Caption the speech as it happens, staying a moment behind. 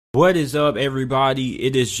What is up, everybody?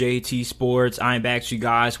 It is JT Sports. I'm back to you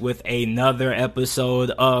guys with another episode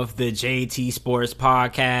of the JT Sports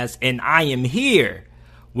Podcast, and I am here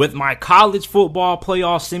with my college football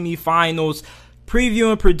playoff semifinals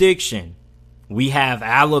preview and prediction. We have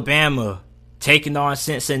Alabama taking on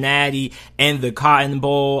Cincinnati in the Cotton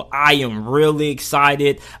Bowl. I am really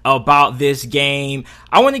excited about this game.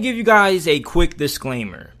 I want to give you guys a quick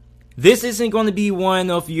disclaimer. This isn't going to be one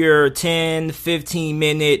of your 10, 15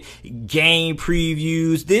 minute game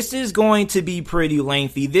previews. This is going to be pretty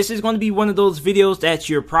lengthy. This is going to be one of those videos that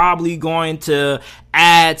you're probably going to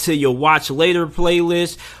add to your watch later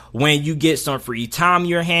playlist when you get some free time in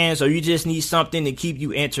your hands, or you just need something to keep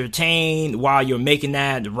you entertained while you're making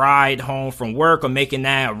that ride home from work or making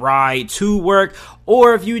that ride to work,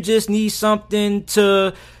 or if you just need something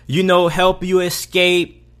to, help you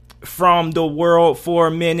escape from the world for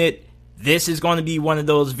a minute. This is going to be one of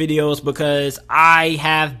those videos because I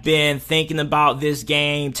have been thinking about this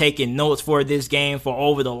game, taking notes for this game for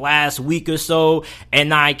over the last week or so,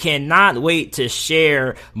 and I cannot wait to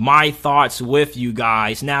share my thoughts with you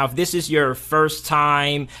guys. Now, if this is your first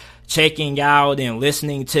time checking out and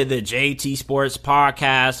listening to the JT Sports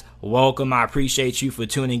Podcast, welcome. I appreciate you for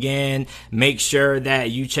tuning in. Make sure that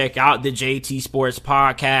you check out the JT Sports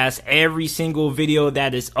Podcast. Every single video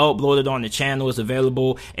that is uploaded on the channel is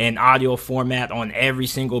available in audio format on every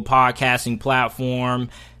single podcasting platform.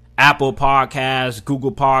 Apple Podcasts,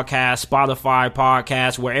 Google Podcasts, Spotify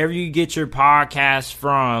Podcasts, wherever you get your podcasts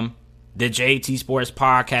from. The JT Sports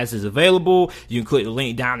Podcast is available. You can click the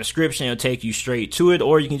link down in the description. It'll take you straight to it.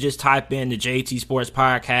 Or you can just type in the JT Sports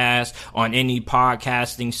Podcast on any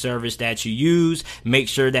podcasting service that you use. Make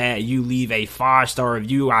sure that you leave a 5-star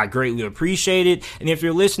review. I greatly appreciate it. And if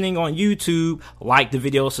you're listening on YouTube, like the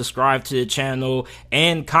video, subscribe to the channel,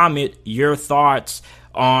 and comment your thoughts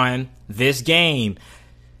on this game.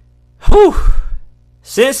 Whew.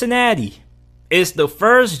 Cincinnati. It's the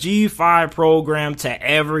first G5 program to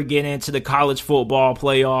ever get into the college football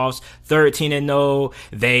playoffs, 13-0.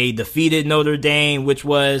 They defeated Notre Dame, which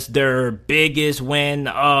was their biggest win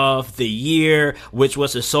of the year, which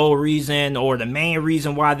was the sole reason or the main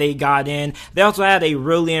reason why they got in. They also had a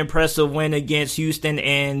really impressive win against Houston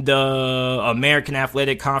in the American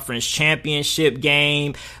Athletic Conference Championship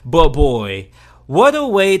game. But boy, what a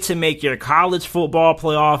way to make your college football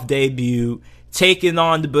playoff debut, taking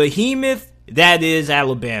on the behemoth that is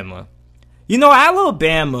Alabama.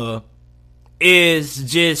 Alabama is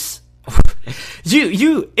just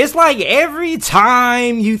it's like every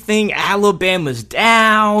time you think Alabama's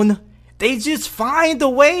down, they just find a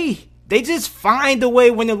way. They just find a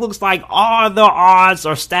way when it looks like all the odds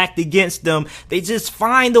are stacked against them. They just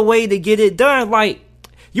find a way to get it done. Like,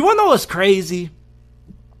 you wanna know what's crazy?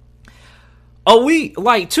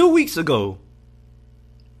 2 weeks ago,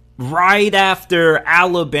 right after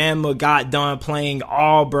Alabama got done playing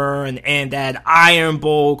Auburn and that Iron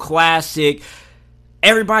Bowl Classic,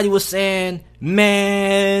 everybody was saying,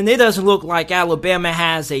 man, it doesn't look like Alabama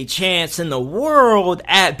has a chance in the world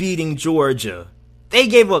at beating Georgia. They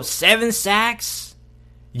gave up 7 sacks.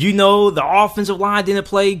 The offensive line didn't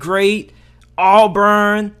play great.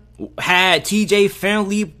 Auburn had TJ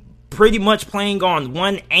Finley pretty much playing on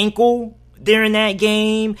one ankle during that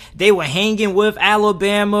game. They were hanging with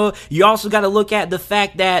Alabama. You also got to look at the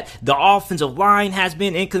fact that the offensive line has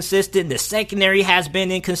been inconsistent, the secondary has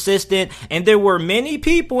been inconsistent, and there were many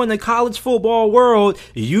people in the college football world,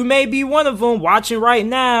 you may be one of them watching right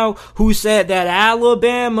now, who said that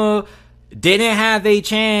Alabama didn't have a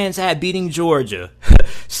chance at beating Georgia.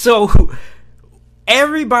 So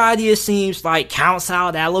everybody, it seems like, counts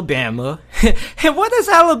out Alabama. And what does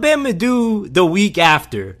Alabama do the week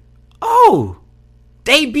after? Oh,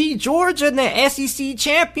 they beat Georgia in the SEC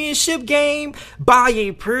championship game by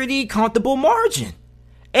a pretty comfortable margin.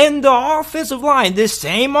 And the offensive line, this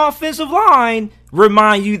same offensive line,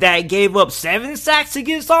 remind you, that gave up 7 sacks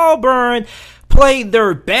against Auburn, played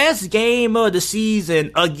their best game of the season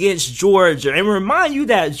against Georgia. And remind you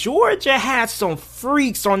that Georgia had some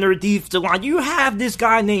freaks on their defensive line. You have this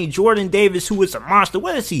guy named Jordan Davis, who is a monster.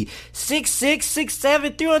 What is he? 6'6",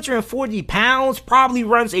 6'7", 340 pounds, probably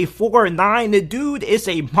runs a 4.9. The dude is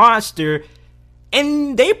a monster.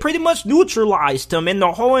 And they pretty much neutralized him and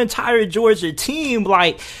the whole entire Georgia team.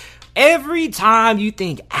 Like, every time you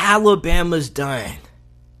think Alabama's done,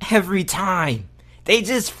 every time, they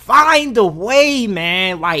just find a way,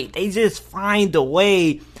 man. Like, they just find a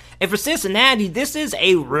way. And for Cincinnati, this is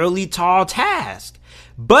a really tall task.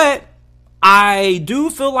 But I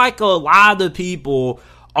do feel like a lot of people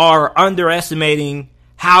are underestimating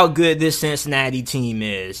how good this Cincinnati team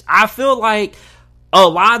is. I feel like a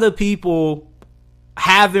lot of people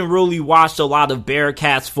haven't really watched a lot of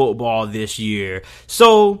Bearcats football this year.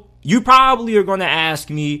 So you probably are going to ask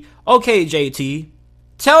me, okay, JT,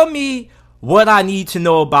 tell me what I need to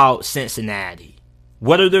know about Cincinnati.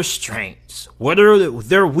 What are their strengths? What are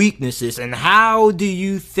their weaknesses? And how do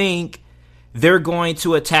you think they're going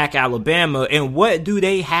to attack Alabama? And what do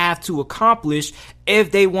they have to accomplish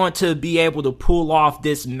if they want to be able to pull off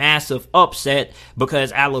this massive upset?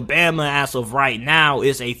 Because Alabama, as of right now,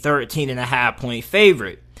 is a 13.5-point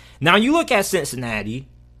favorite. Now, you look at Cincinnati.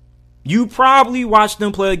 You probably watched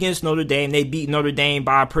them play against Notre Dame. They beat Notre Dame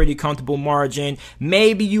by a pretty comfortable margin.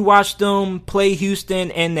 Maybe you watched them play Houston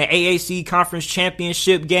in the AAC Conference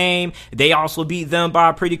Championship game. They also beat them by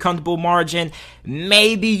a pretty comfortable margin.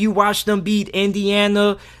 Maybe you watched them beat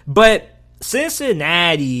Indiana. But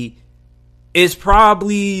Cincinnati is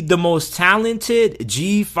probably the most talented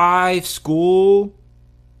G5 school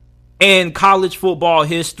in college football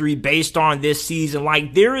history based on this season.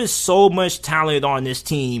 Like, there is so much talent on this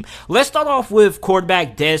team. Let's start off with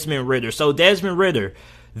quarterback Desmond Ridder. So Desmond Ridder,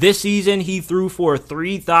 this season he threw for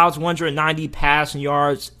 3,190 passing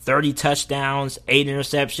yards, 30 touchdowns, 8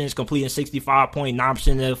 interceptions, completing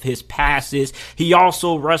 65.9% of his passes. He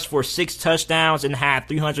also rushed for 6 touchdowns and had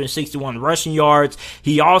 361 rushing yards.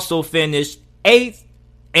 He also finished 8th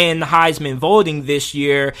in Heisman voting this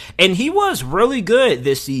year, and he was really good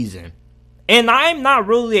this season. And I'm not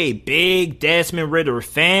really a big Desmond Ridder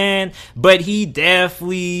fan, but he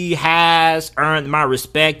definitely has earned my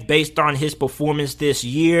respect based on his performance this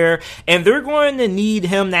year. And they're going to need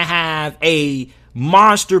him to have a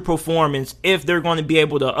monster performance if they're going to be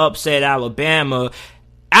able to upset Alabama.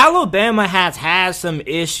 Alabama has had some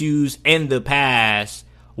issues in the past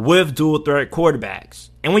with dual threat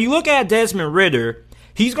quarterbacks. And when you look at Desmond Ridder,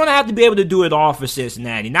 he's going to have to be able to do it all for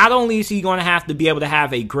Cincinnati. Not only is he going to have to be able to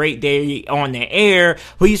have a great day on the air,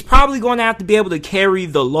 but he's probably going to have to be able to carry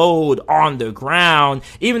the load on the ground,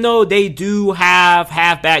 even though they do have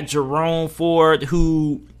halfback Jerome Ford,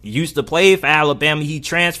 who used to play for Alabama. He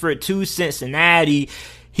transferred to Cincinnati.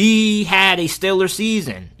 He had a stellar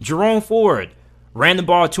season. Jerome Ford ran the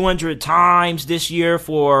ball 200 times this year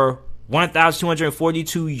for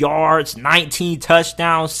 1,242 yards, 19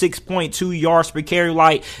 touchdowns, 6.2 yards per carry.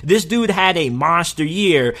 Like, this dude had a monster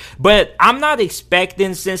year. But I'm not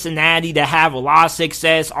expecting Cincinnati to have a lot of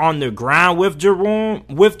success on the ground with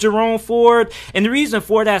Jerome Ford. And the reason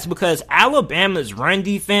for that is because Alabama's run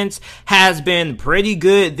defense has been pretty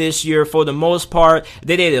good this year for the most part.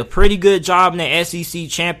 They did a pretty good job in the SEC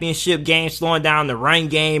championship game, slowing down the run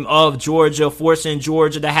game of Georgia, forcing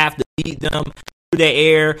Georgia to have to beat them the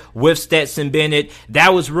air with Stetson Bennett.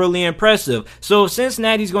 That was really impressive. So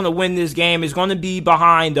Cincinnati's going to win this game. It's going to be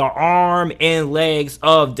behind the arm and legs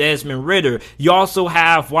of Desmond Ridder. You also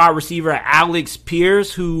have wide receiver Alex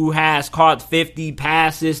Pierce, who has caught 50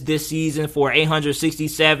 passes this season for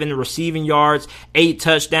 867 receiving yards, 8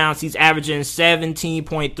 touchdowns. He's averaging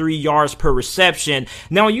 17.3 yards per reception.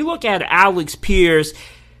 Now, when you look at Alex Pierce,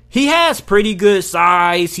 he has pretty good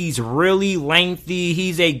size. He's really lengthy.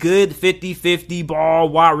 He's a good 50-50 ball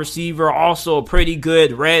wide receiver. Also a pretty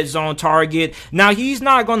good red zone target. Now, he's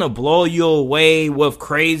not going to blow you away with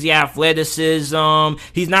crazy athleticism.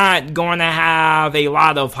 He's not going to have a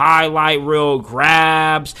lot of highlight reel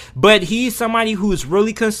grabs. But he's somebody who's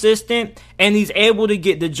really consistent, and he's able to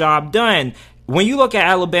get the job done. When you look at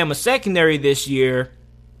Alabama secondary this year,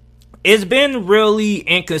 it's been really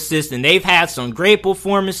inconsistent. They've had some great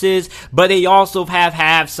performances, but they also have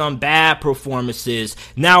had some bad performances.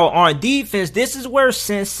 Now, on defense, this is where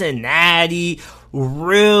Cincinnati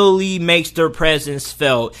really makes their presence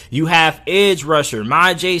felt. You have edge rusher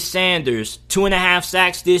Myjai Sanders, 2.5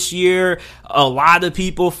 sacks this year. A lot of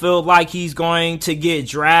people feel like he's going to get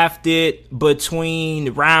drafted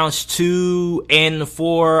between rounds 2 and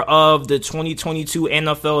 4 of the 2022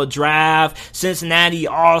 NFL draft. Cincinnati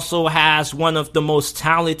also has one of the most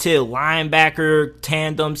talented linebacker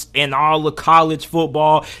tandems in all of college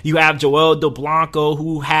football. You have Joel DeBlanco,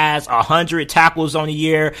 who has 100 tackles on the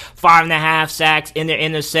year, 5.5 sacks in the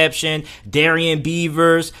interception. Darian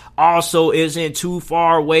Beavers also isn't too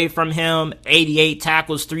far away from him, 88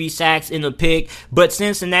 tackles, 3 sacks in the pick. But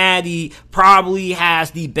Cincinnati probably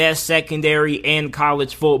has the best secondary in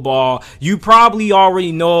college football. You probably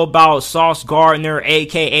already know about Sauce Gardner,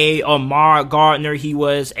 aka Ahmad Gardner. He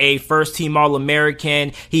was a first-team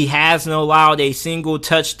All-American. He hasn't allowed a single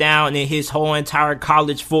touchdown in his whole entire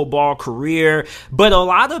college football career. But a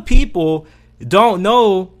lot of people don't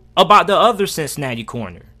know about the other Cincinnati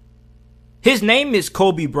corner. His name is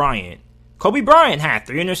Kobe Bryant. Kobe Bryant had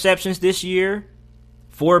 3 interceptions this year,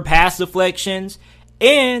 4 pass deflections,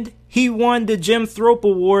 and he won the Jim Thorpe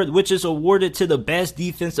Award, which is awarded to the best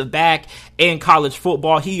defensive back in college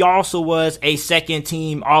football. He also was a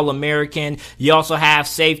second-team All-American. You also have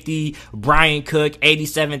safety Brian Cook,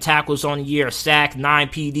 87 tackles on the year, sack, 9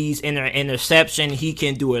 PDs, interception. He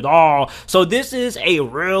can do it all. So this is a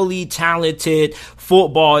really talented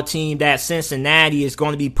football team that Cincinnati is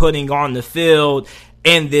going to be putting on the field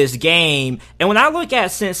in this game. And when I look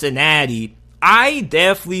at Cincinnati, I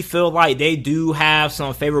definitely feel like they do have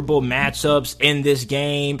some favorable matchups in this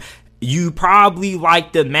game. You probably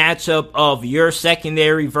like the matchup of your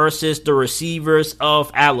secondary versus the receivers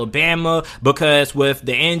of Alabama, because with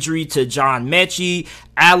the injury to John Mechie,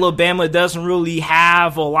 Alabama doesn't really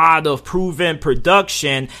have a lot of proven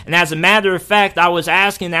production. And as a matter of fact, I was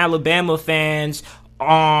asking Alabama fans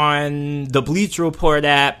on the Bleacher Report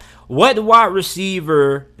app, what wide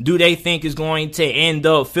receiver do they think is going to end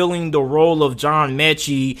up filling the role of John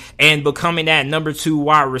Mechie and becoming that number 2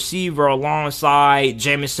 wide receiver alongside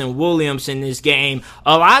Jameson Williams in this game?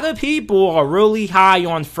 A lot of people are really high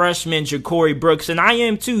on freshman Ja'Corey Brooks, and I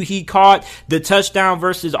am too. He caught the touchdown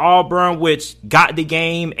versus Auburn, which got the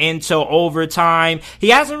game into overtime.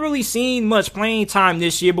 He hasn't really seen much playing time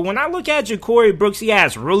this year, but when I look at Ja'Corey Brooks, he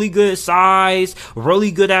has really good size,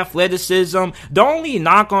 really good athleticism. The only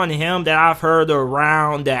knock on him that I've heard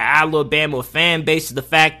around the Alabama fan base is the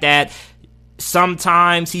fact that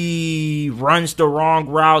sometimes he runs the wrong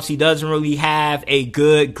routes. He doesn't really have a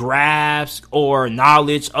good grasp or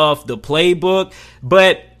knowledge of the playbook.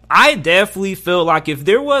 But I definitely feel like if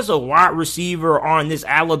there was a wide receiver on this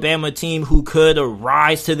Alabama team who could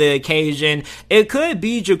rise to the occasion, it could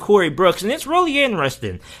be Ja'Corey Brooks. And it's really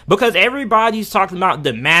interesting because everybody's talking about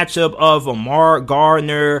the matchup of Ahmad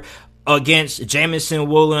Gardner against Jameson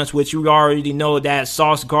Williams, which you already know that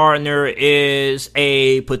Sauce Gardner is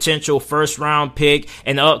a potential first-round pick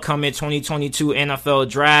in the upcoming 2022 NFL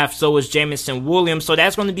Draft. So is Jameson Williams. So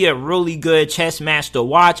that's going to be a really good chess match to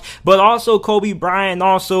watch. But also, Kobe Bryant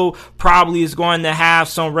also probably is going to have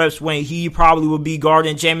some reps when he probably will be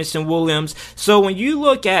guarding Jameson Williams. So when you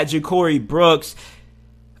look at Ja'Corey Brooks,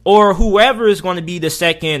 or whoever is going to be the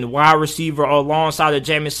second wide receiver alongside of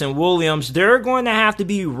Jameson Williams, they're going to have to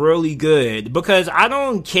be really good, because I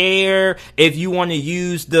don't care if you want to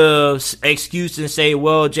use the excuse and say,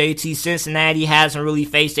 well, JT, Cincinnati hasn't really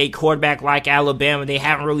faced a quarterback like Alabama. They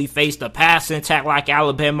haven't really faced a passing attack like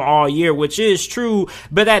Alabama all year, which is true.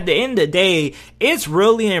 But at the end of the day, it's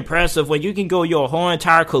really impressive when you can go your whole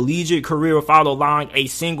entire collegiate career without allowing a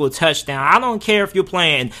single touchdown. I don't care if you're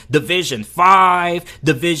playing Division 5,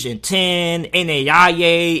 Division 10,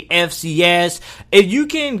 NAIA, FCS. If you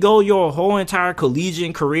can go your whole entire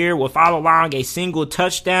collegiate career without allowing a single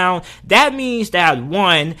touchdown, that means that,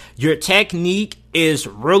 one, your technique is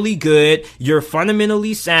really good, you're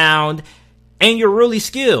fundamentally sound, and you're really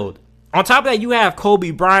skilled. On top of that, you have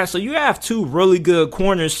Kobe Bryant, so you have 2 really good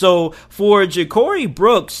corners. So for Ja'Corey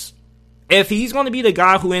Brooks, if he's going to be the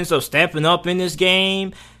guy who ends up stepping up in this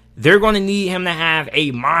game, they're going to need him to have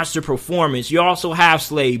a monster performance. You also have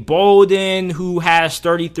Slade Bolden, who has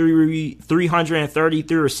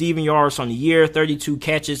 333 receiving yards on the year, 32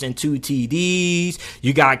 catches and 2 TDs.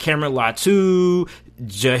 You got Cameron Latu,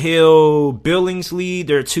 Jahleel Billingsley,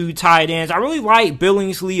 they're 2 tight ends. I really like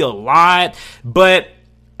Billingsley a lot, but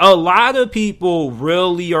a lot of people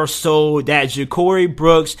really are sold that Ja'Corey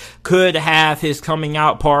Brooks could have his coming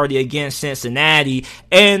out party against Cincinnati.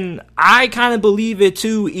 And I kind of believe it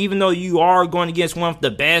too, even though you are going against one of the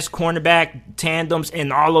best cornerback tandems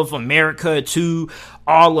in all of America, 2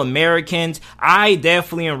 All-Americans. I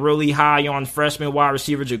definitely am really high on freshman wide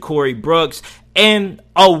receiver Ja'Corey Brooks. And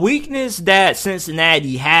a weakness that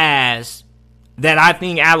Cincinnati has that I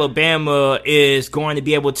think Alabama is going to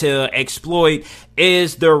be able to exploit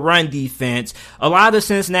is their run defense. A lot of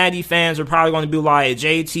Cincinnati fans are probably going to be like,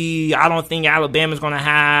 JT, I don't think Alabama's going to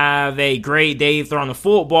have a great day throwing the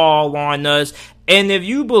football on us. And if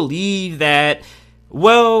you believe that,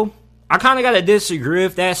 well, I kind of got to disagree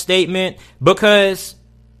with that statement, because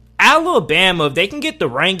Alabama, if they can get the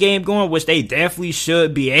run game going, which they definitely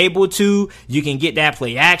should be able to, you can get that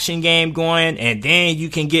play action game going, and then you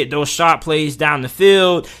can get those shot plays down the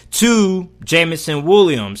field to Jameson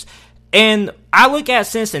Williams. And I look at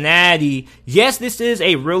Cincinnati, yes, this is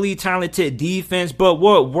a really talented defense, but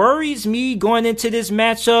what worries me going into this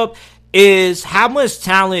matchup is how much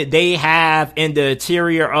talent they have in the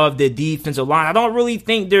interior of the defensive line. I don't really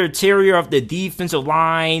think the interior of the defensive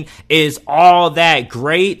line is all that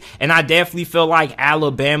great, and I definitely feel like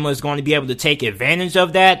Alabama is going to be able to take advantage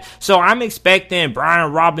of that. So I'm expecting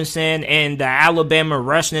Brian Robinson and the Alabama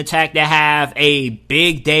rushing attack to have a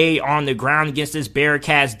big day on the ground against this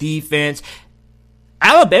Bearcats defense.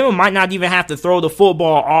 Alabama might not even have to throw the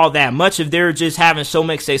football all that much if they're just having so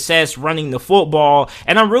much success running the football.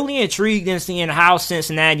 And I'm really intrigued in seeing how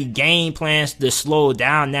Cincinnati game plans to slow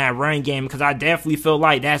down that run game, because I definitely feel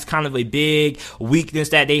like that's kind of a big weakness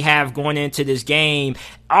that they have going into this game.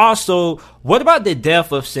 Also, what about the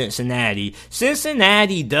depth of Cincinnati?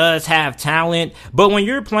 Cincinnati does have talent, but when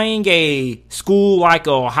you're playing a school like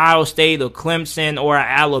Ohio State or Clemson or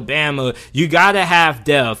Alabama, you gotta have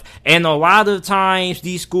depth. And a lot of times,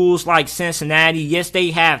 these schools like Cincinnati, yes,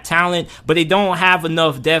 they have talent, but they don't have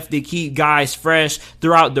enough depth to keep guys fresh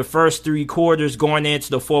throughout the first 3 quarters going into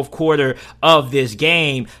the fourth quarter of this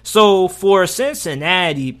game. So for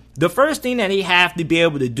Cincinnati, the first thing that they have to be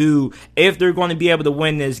able to do if they're going to be able to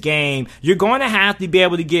win this game, you're going to have to be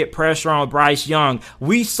able to get pressure on Bryce Young.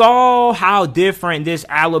 We saw how different this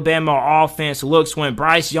Alabama offense looks when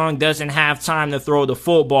Bryce Young doesn't have time to throw the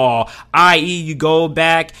football, i.e. you go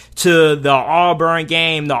back to the Auburn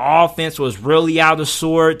game, the offense was really out of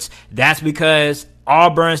sorts. That's because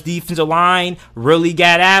Auburn's defensive line really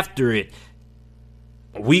got after it.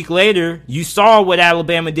 A week later, you saw what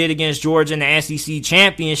Alabama did against Georgia in the SEC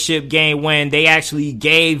championship game when they actually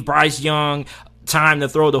gave Bryce Young time to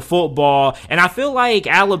throw the football. And I feel like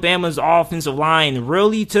Alabama's offensive line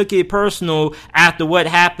really took it personal after what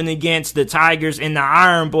happened against the Tigers in the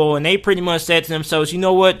Iron Bowl. And they pretty much said to themselves, you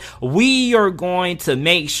know what? We are going to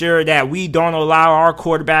make sure that we don't allow our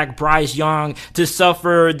quarterback Bryce Young to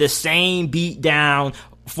suffer the same beatdown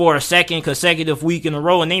for a second consecutive week in a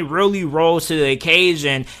row, and they really rose to the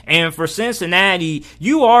occasion. And for Cincinnati,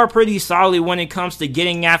 you are pretty solid when it comes to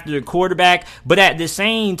getting after the quarterback, but at the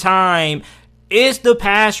same time, is the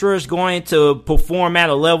pass rush going to perform at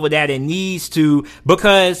a level that it needs to?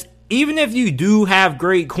 Because even if you do have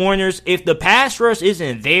great corners, if the pass rush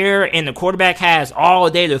isn't there and the quarterback has all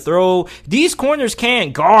day to throw, these corners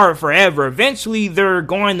can't guard forever. Eventually, they're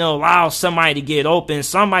going to allow somebody to get open.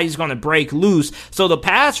 Somebody's going to break loose. So the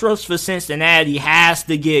pass rush for Cincinnati has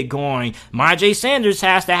to get going. Myjai Sanders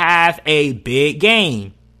has to have a big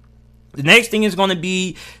game. The next thing is going to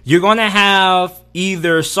be, you're going to have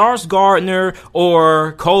either Sauce Gardner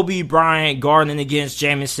or Kobe Bryant guarding against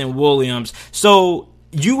Jameson Williams. So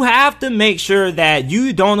you have to make sure that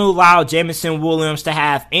you don't allow Jameson Williams to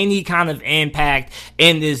have any kind of impact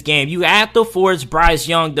in this game. You have to force Bryce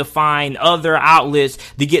Young to find other outlets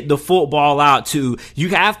to get the football out to. You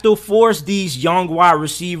have to force these young wide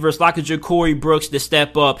receivers like a Ja'Corey Brooks to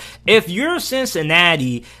step up. If you're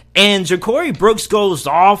Cincinnati and Ja'Corey Brooks goes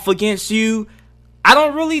off against you, I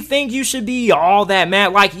don't really think you should be all that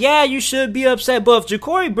mad. Like, yeah, you should be upset, but if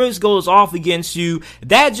Ja'Corey Brooks goes off against you,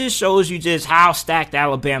 that just shows you just how stacked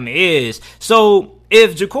Alabama is. So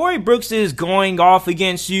if Ja'Corey Brooks is going off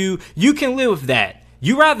against you, you can live with that.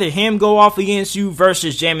 You rather him go off against you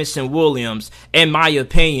versus Jameson Williams, in my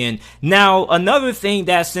opinion. Now, another thing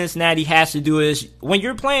that Cincinnati has to do is, when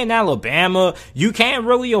you're playing Alabama, you can't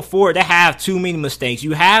really afford to have too many mistakes.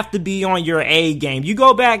 You have to be on your A game. You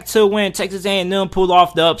go back to when Texas A&M pulled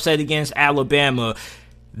off the upset against Alabama.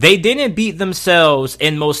 They didn't beat themselves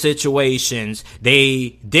in most situations.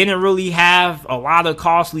 They didn't really have a lot of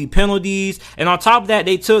costly penalties. And on top of that,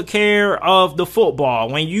 they took care of the football.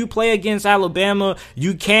 When you play against Alabama,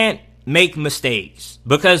 you can't make mistakes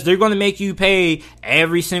because they're going to make you pay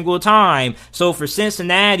every single time. So for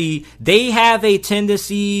Cincinnati, they have a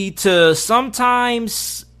tendency to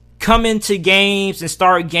sometimes come into games and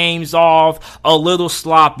start games off a little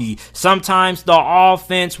sloppy. Sometimes the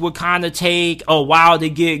offense would kind of take a while to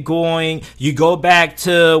get going. You go back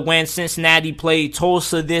to when Cincinnati played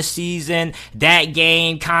Tulsa this season. That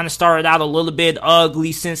game kind of started out a little bit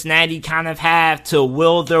ugly. Cincinnati kind of had to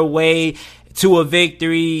will their way to a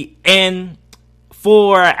victory. And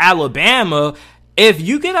for Alabama, if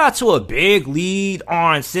you get out to a big lead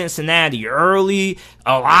on Cincinnati early,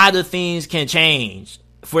 a lot of things can change.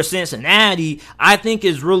 For Cincinnati, I think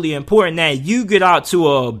it's really important that you get out to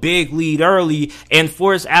a big lead early and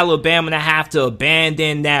force Alabama to have to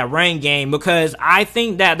abandon that run game, because I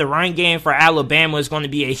think that the run game for Alabama is going to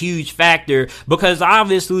be a huge factor, because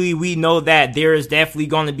obviously we know that there is definitely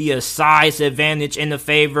going to be a size advantage in the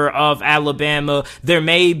favor of Alabama. There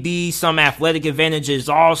may be some athletic advantages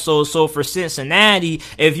also. So for Cincinnati,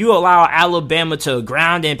 if you allow Alabama to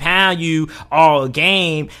ground and pound you all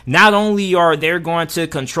game, not only are they going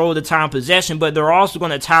to control the time possession, but they're also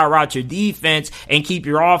going to tire out your defense and keep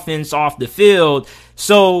your offense off the field.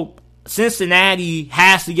 So Cincinnati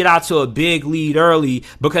has to get out to a big lead early,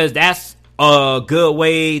 because that's a good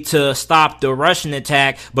way to stop the rushing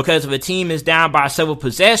attack, because if a team is down by several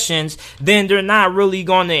possessions, then they're not really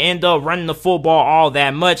going to end up running the football all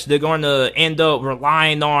that much. They're going to end up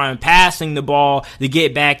relying on passing the ball to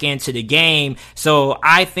get back into the game. So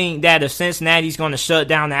I think that if Cincinnati's going to shut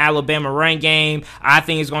down the Alabama run game, I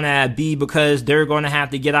think it's going to be because they're going to have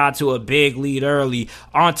to get out to a big lead early.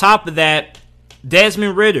 On top of that,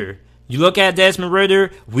 Desmond Ridder. You look at Desmond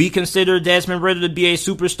Ridder, we consider Desmond Ridder to be a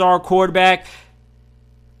superstar quarterback.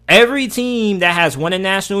 Every team that has won a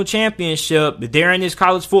national championship during this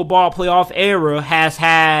college football playoff era has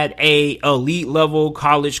had a elite level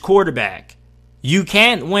college quarterback. You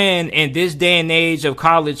can't win in this day and age of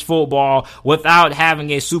college football without having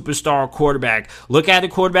a superstar quarterback. Look at the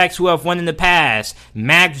quarterbacks who have won in the past.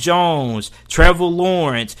 Mac Jones, Trevor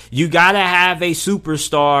Lawrence. You gotta have a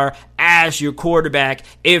superstar as your quarterback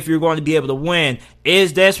if you're going to be able to win.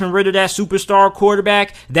 Is Desmond Ridder that superstar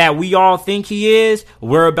quarterback that we all think he is?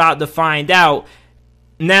 We're about to find out.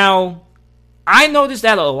 Now, I noticed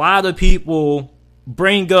that a lot of people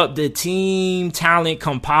bring up the team talent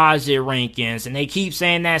composite rankings, and they keep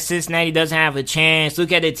saying that Cincinnati doesn't have a chance.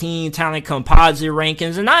 Look at the team talent composite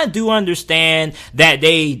rankings, and I do understand that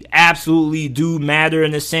they absolutely do matter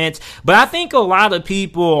in a sense, but I think a lot of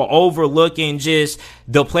people are overlooking just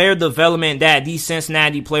the player development that these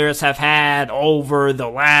Cincinnati players have had over the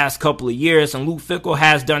last couple of years. And Luke Fickell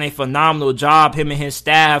has done a phenomenal job, him and his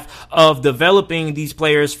staff, of developing these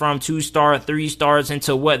players from 2-star, 3-stars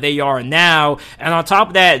into what they are now. And on top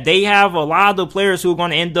of that, they have a lot of the players who are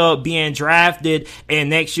going to end up being drafted in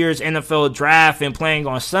next year's NFL draft and playing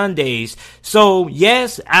on Sundays. So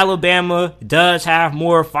yes, Alabama does have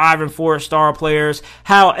more 5- and 4-star players.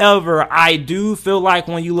 However, I do feel like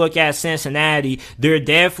when you look at Cincinnati, there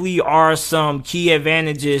definitely are some key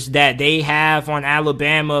advantages that they have on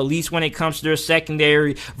Alabama, at least when it comes to their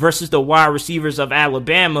secondary versus the wide receivers of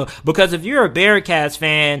Alabama. Because if you're a Bearcats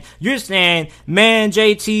fan, you're saying, man,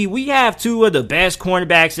 JT, we have two of the best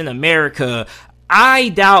cornerbacks in America. I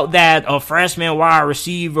doubt that a freshman wide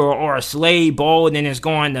receiver or a Slade Bolden is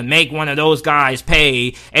going to make one of those guys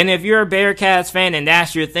pay. And if you're a Bearcats fan and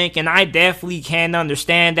that's your thinking, I definitely can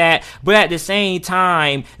understand that. But at the same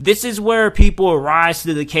time, this is where people rise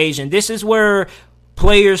to the occasion. This is where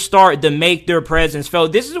players start to make their presence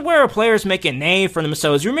felt. This is where players make a name for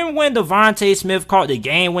themselves. You remember when Devontae Smith caught the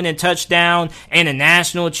game-winning touchdown in a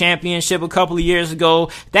national championship a couple of years ago?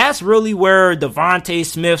 That's really where Devontae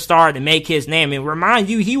Smith started to make his name. And remind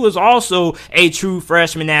you, he was also a true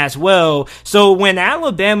freshman as well. So when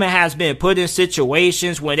Alabama has been put in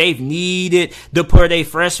situations where they've needed to put a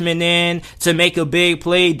freshman in to make a big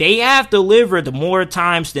play, they have delivered more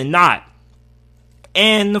times than not.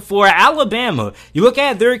 And for Alabama, you look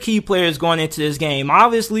at their key players going into this game.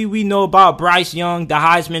 Obviously, we know about Bryce Young, the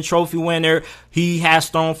Heisman Trophy winner. He has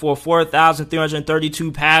thrown for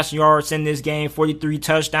 4,332 passing yards in this game, 43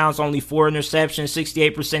 touchdowns, only 4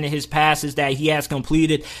 interceptions, 68% of his passes that he has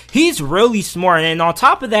completed. He's really smart. And on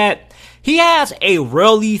top of that, he has a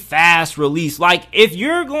really fast release. Like, if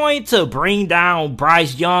you're going to bring down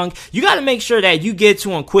Bryce Young, you got to make sure that you get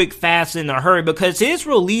to him quick, fast, in a hurry, because his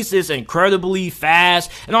release is incredibly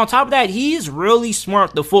fast. And on top of that, he's really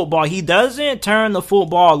smart with the football. He doesn't turn the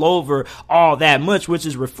football over all that much, which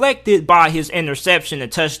is reflected by his interception to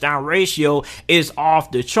touchdown ratio is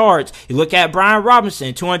off the charts. You look at Brian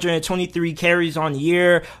Robinson, 223 carries on the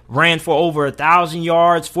year, ran for over 1,000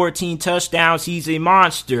 yards, 14 touchdowns. He's a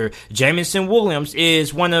monster. Jameson Williams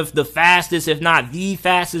is one of the fastest, if not the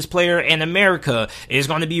fastest player in America. It's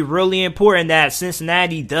going to be really important that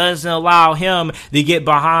Cincinnati doesn't allow him to get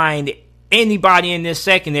behind anybody in this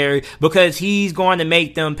secondary, because he's going to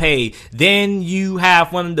make them pay. Then you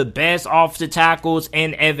have one of the best offensive tackles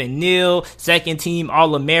in Evan Neal, second team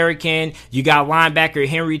All-American. You got linebacker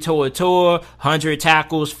Henry To'oTo'o, 100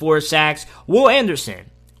 tackles, 4 sacks. Will Anderson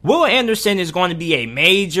is going to be a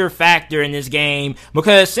major factor in this game,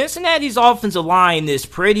 because Cincinnati's offensive line is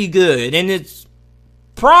pretty good, and it's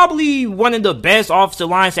probably one of the best offensive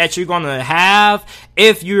lines that you're going to have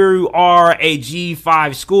if you are a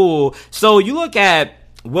G5 school. So you look at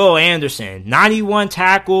Will Anderson, 91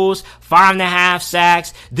 tackles, 5.5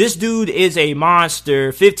 sacks. This dude is a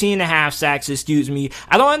monster. 15.5 sacks, excuse me.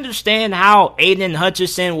 I don't understand how Aiden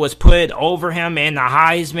Hutchinson was put over him in the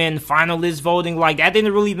Heisman finalist voting. Like, that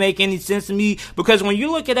didn't really make any sense to me, because when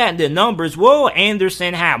you look at that, the numbers, Will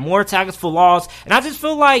Anderson had more tackles for loss, and I just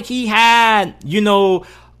feel like he had,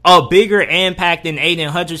 a bigger impact than Aiden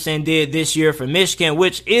Hutchinson did this year for Michigan,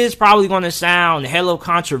 which is probably going to sound hella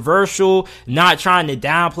controversial, not trying to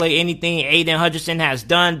downplay anything Aiden Hutchinson has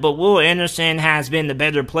done, but Will Anderson has been the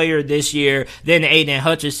better player this year than Aiden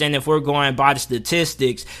Hutchinson if we're going by the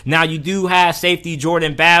statistics. Now, you do have safety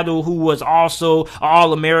Jordan Battle, who was also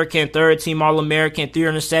All-American, third-team All-American, 3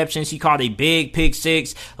 interceptions. He caught a big pick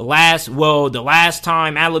six the last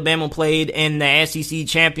time Alabama played in the SEC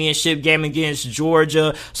championship game against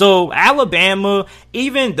Georgia. So Alabama,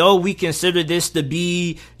 even though we consider this to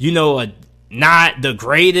be, not the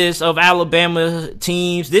greatest of Alabama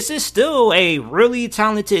teams, this is still a really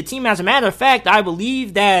talented team. As a matter of fact, I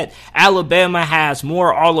believe that Alabama has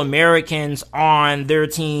more All-Americans on their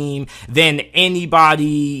team than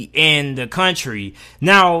anybody in the country.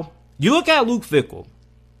 Now, you look at Luke Fickell.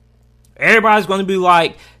 Everybody's going to be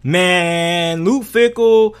like, man, Luke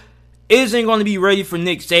Fickell isn't going to be ready for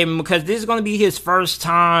Nick Saban because this is going to be his first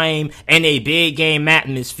time in a big game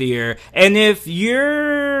atmosphere. And if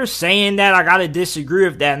you're saying that, I got to disagree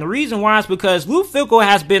with that. And the reason why is because Luke Fickell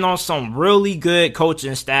has been on some really good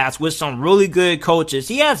coaching staffs with some really good coaches.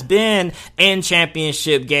 He has been in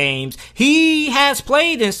championship games. He has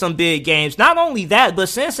played in some big games. Not only that, but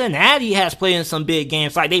Cincinnati has played in some big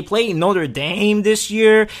games. Like, they played Notre Dame this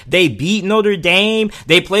year. They beat Notre Dame.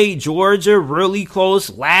 They played Georgia really close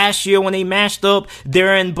last year when they matched up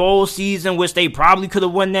during bowl season, which they probably could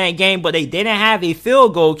have won that game, but they didn't have a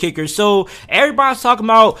field goal kicker. So everybody's talking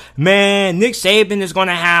about, man, Nick Saban is going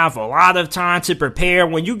to have a lot of time to prepare.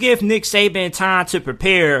 When you give Nick Saban time to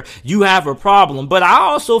prepare, you have a problem. But I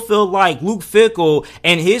also feel like Luke Fickell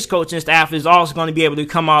and his coaching staff is also going to be able to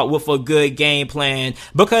come out with a good game plan,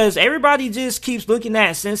 because everybody just keeps looking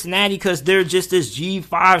at Cincinnati because they're just this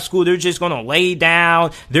G5 school. They're just going to lay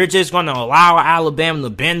down. They're just going to allow Alabama to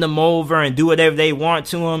bend them over and do whatever they want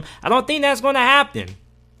to them. I don't think that's going to happen.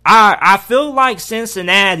 I feel like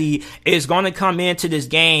Cincinnati is going to come into this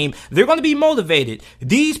game. They're going to be motivated.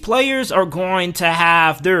 These players are going to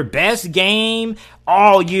have their best game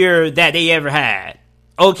all year that they ever had.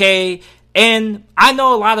 Okay? And I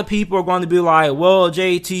know a lot of people are going to be like, well,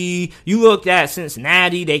 JT, you looked at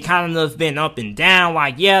Cincinnati, they kind of been up and down.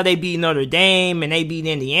 Like, yeah, they beat Notre Dame and they beat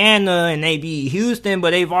Indiana and they beat Houston,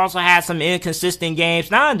 but they've also had some inconsistent games.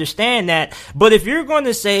 And I understand that. But if you're going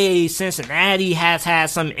to say Cincinnati has had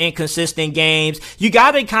some inconsistent games, you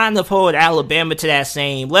got to kind of hold Alabama to that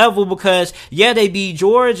same level, because, yeah, they beat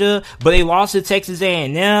Georgia, but they lost to Texas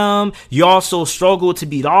A&M. You also struggled to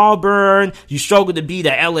beat Auburn. You struggled to beat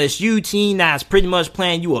the LSU team that's pretty much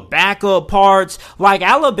playing you a backup parts. Like,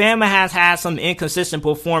 Alabama has had some inconsistent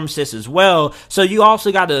performances as well, so you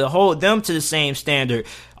also got to hold them to the same standard.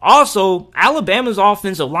 Also, Alabama's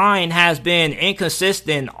offensive line has been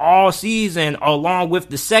inconsistent all season along with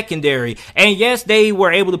the secondary. And yes, they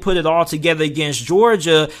were able to put it all together against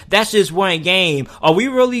Georgia. That's just one game. Are we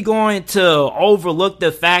really going to overlook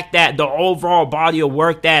the fact that the overall body of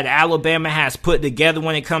work that Alabama has put together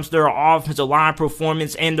when it comes to their offensive line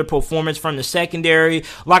performance and the performance from the secondary?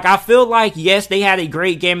 Like, I feel like, yes, they had a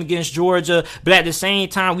great game against Georgia, but at the same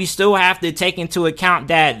time, we still have to take into account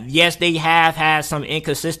that, yes, they have had some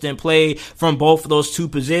inconsistent play from both of those two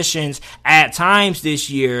positions at times this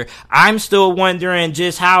year. I'm still wondering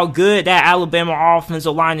just how good that Alabama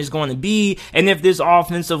offensive line is going to be, and if this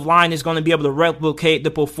offensive line is going to be able to replicate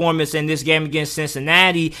the performance in this game against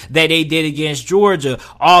Cincinnati that they did against Georgia.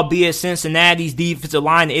 Albeit Cincinnati's defensive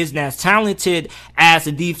line isn't as talented as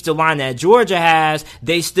the defensive line that Georgia has,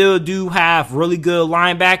 they still do have really good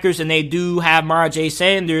linebackers, and they do have Marjay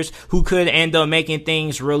Sanders, who could end up making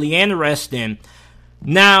things really interesting.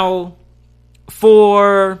 Now,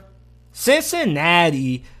 for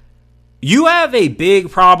Cincinnati, you have a big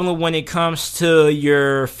problem when it comes to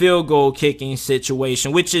your field goal kicking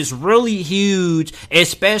situation, which is really huge,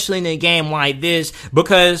 especially in a game like this,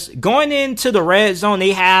 because going into the red zone,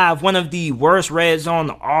 they have one of the worst red zone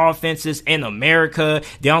offenses in America.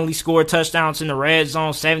 They only score touchdowns in the red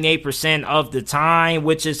zone 78% of the time,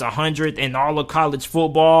 which is 100th in all of college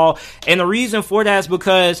football. And the reason for that is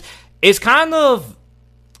because it's kind of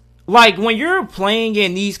like, when you're playing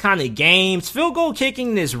in these kind of games, field goal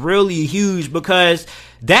kicking is really huge, because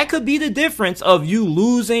that could be the difference of you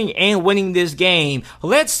losing and winning this game.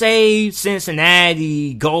 Let's say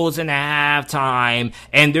Cincinnati goes into halftime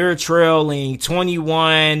and they're trailing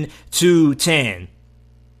 21-10.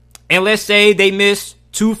 And let's say they miss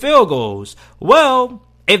 2 field goals. Well,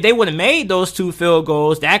 if they would have made those 2 field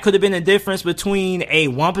goals, that could have been the difference between a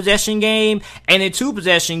 1-possession game and a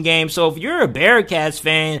 2-possession game. So if you're a Bearcats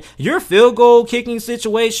fan, your field goal kicking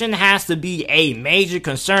situation has to be a major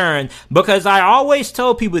concern, because I always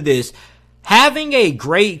tell people this. having a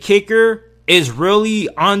great kicker is really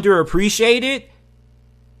underappreciated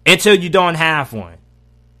until you don't have one.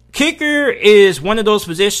 Kicker is one of those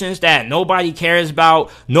positions that nobody cares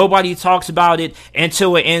about, nobody talks about it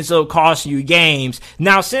until it ends up costing you games.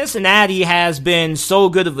 Now, Cincinnati has been so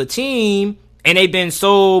good of a team, and they've been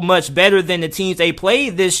so much better than the teams they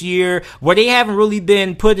played this year, where they haven't really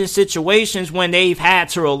been put in situations when they've had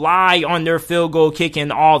to rely on their field goal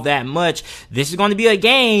kicking all that much. This is going to be a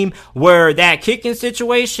game where that kicking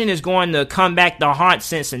situation is going to come back to haunt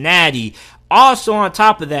Cincinnati. Also, on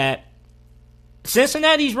top of that,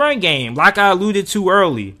 Cincinnati's run game, like I alluded to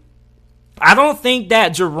early, I don't think that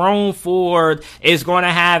Jerome Ford is going to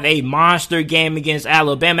have a monster game against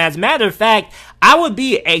Alabama. As a matter of fact, I would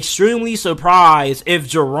be extremely surprised if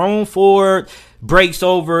Jerome Ford breaks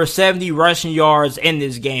over 70 rushing yards in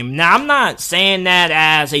this game. Now, I'm not saying that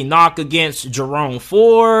as a knock against Jerome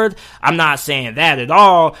Ford. I'm not saying that at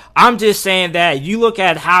all. I'm just saying that you look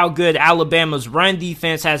at how good Alabama's run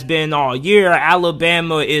defense has been all year.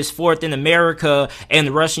 Alabama is fourth in America in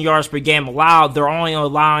the rushing yards per game allowed. They're only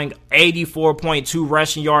allowing 84.2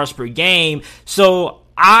 rushing yards per game. So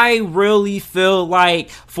I really feel like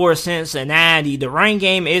for Cincinnati, the run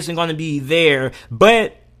game isn't going to be there,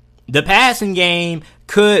 but the passing game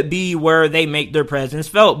could be where they make their presence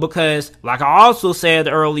felt, because like I also said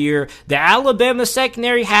earlier, the Alabama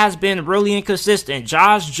secondary has been really inconsistent.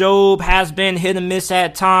 Josh Jobe has been hit and miss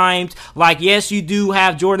at times. Like, yes, you do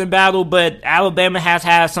have Jordan Battle, but Alabama has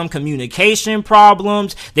had some communication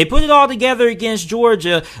problems. They put it all together against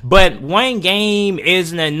Georgia, but one game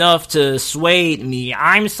isn't enough to sway me.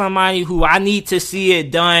 I'm somebody who I need to see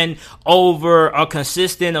it done over a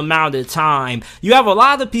consistent amount of time. You have a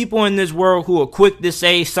lot of people in this world who are quick to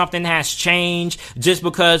say something has changed just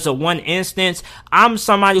because of one instance. I'm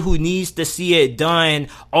somebody who needs to see it done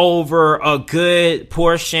over a good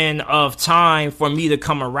portion of time for me to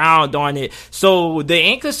come around on it. So the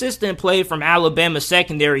inconsistent play from Alabama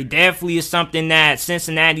secondary definitely is something that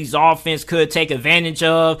Cincinnati's offense could take advantage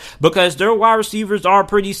of, because their wide receivers are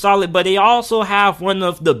pretty solid, but they also have one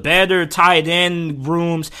of the better tight end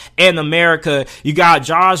rooms in America. You got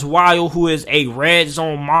Josh Whyle, who is a red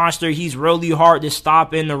zone monster. He's really hard to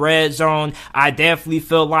stop in the red zone. I definitely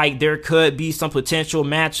feel like there could be some potential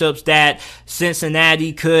matchups that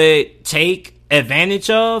Cincinnati could take advantage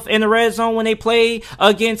of in the red zone when they play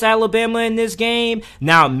against Alabama in this game.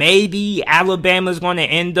 Now, maybe Alabama is going to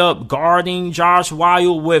end up guarding Josh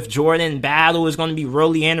Whyle with Jordan Battle. It's going to be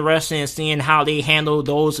really interesting in seeing how they handle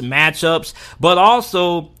those matchups. But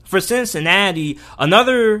also, for Cincinnati,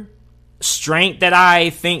 another strength that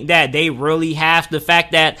I think that they really have, the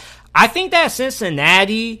fact that I think that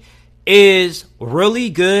Cincinnati is really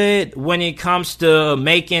good when it comes to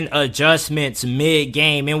making adjustments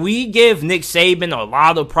mid-game. And we give Nick Saban a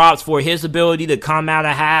lot of props for his ability to come out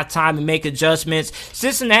of halftime and make adjustments.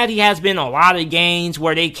 Cincinnati has been a lot of games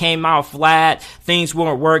where they came out flat, things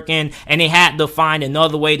weren't working, and they had to find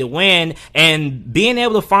another way to win. And being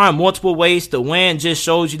able to find multiple ways to win just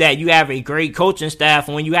shows you that you have a great coaching staff.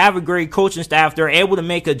 And when you have a great coaching staff, they're able to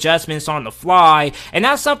make adjustments on the fly. And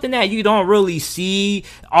that's something that you don't really see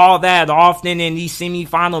all that often in these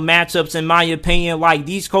semifinal matchups, in my opinion. Like,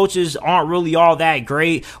 these coaches aren't really all that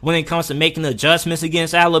great when it comes to making adjustments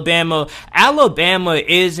against Alabama. Alabama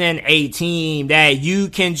isn't a team that you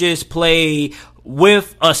can just play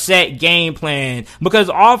with a set game plan, because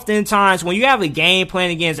oftentimes when you have a game plan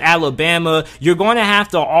against Alabama, you're going to have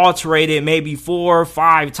to alter it maybe 4 or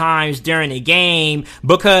 5 times during the game,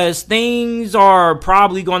 because things are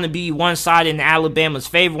probably going to be one-sided in Alabama's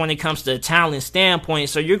favor when it comes to a talent standpoint.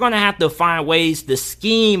 So you're going to have to find ways to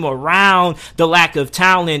scheme around the lack of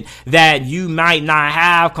talent that you might not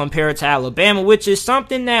have compared to Alabama, which is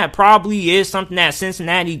something that probably is something that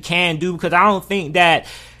Cincinnati can do, because I don't think that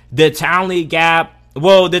the talent gap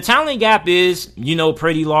is,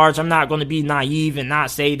 pretty large. I'm not going to be naive and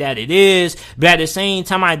not say that it is. But at the same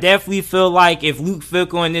time, I definitely feel like if Luke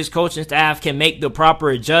Fickell and this coaching staff can make the proper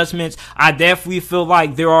adjustments, I definitely feel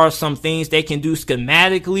like there are some things they can do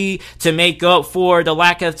schematically to make up for the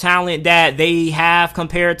lack of talent that they have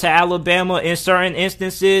compared to Alabama in certain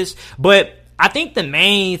instances. But I think the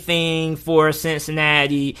main thing for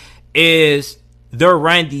Cincinnati is their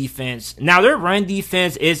run defense. Now, their run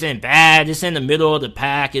defense isn't bad. It's in the middle of the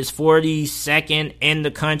pack. It's 42nd in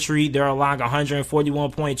the country. They're allowing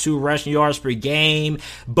 141.2 rushing yards per game.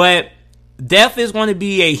 But Depth is going to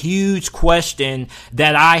be a huge question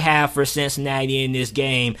that I have for Cincinnati in this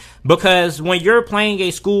game, because when you're playing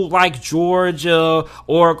a school like Georgia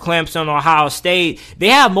or Clemson or Ohio State, they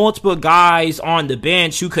have multiple guys on the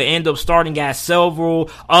bench who could end up starting at several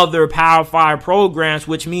other Power 5 programs,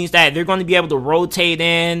 which means that they're going to be able to rotate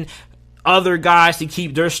in other guys to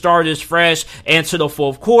keep their starters fresh into the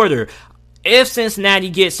fourth quarter. If Cincinnati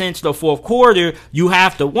gets into the fourth quarter, you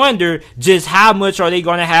have to wonder just how much are they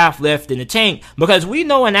going to have left in the tank. Because we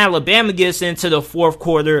know when Alabama gets into the fourth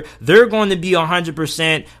quarter, they're going to be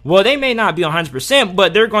 100%. Well, they may not be 100%,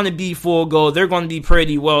 but they're going to be full go. They're going to be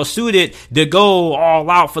pretty well suited to go all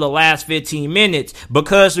out for the last 15 minutes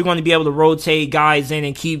because they're going to be able to rotate guys in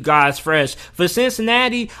and keep guys fresh. For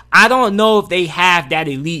Cincinnati, I don't know if they have that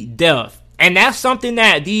elite depth. And that's something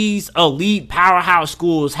that these elite powerhouse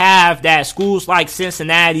schools have that schools like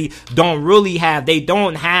Cincinnati don't really have. They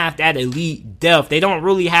don't have that elite depth. They don't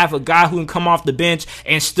really have a guy who can come off the bench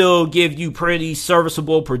and still give you pretty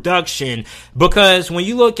serviceable production. Because when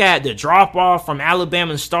you look at the drop-off from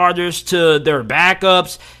Alabama starters to their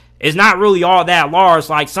backups, it's not really all that large.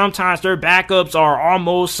 Like, sometimes their backups are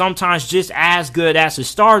almost sometimes just as good as the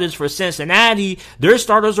starters. For Cincinnati, their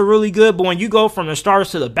starters are really good, but when you go from the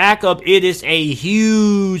starters to the backup, it is a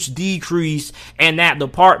huge decrease in that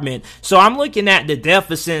department. So I'm looking at the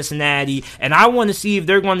depth of Cincinnati, and I want to see if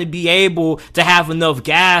they're going to be able to have enough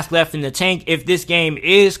gas left in the tank if this game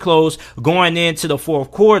is close going into the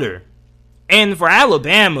fourth quarter. And for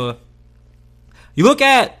Alabama, you look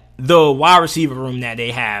at the wide receiver room that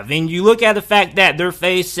they have, and you look at the fact that they're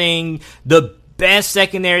facing the best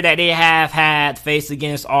secondary that they have had faced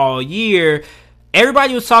against all year.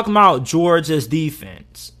 Everybody was talking about Georgia's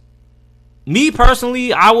defense. Me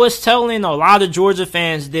personally, I was telling a lot of Georgia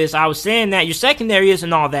fans this. I was saying that your secondary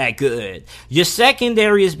isn't all that good. Your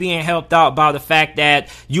secondary is being helped out by the fact that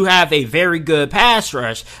you have a very good pass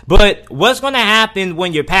rush. But what's going to happen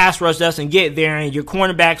when your pass rush doesn't get there and your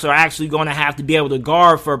cornerbacks are actually going to have to be able to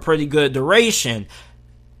guard for a pretty good duration?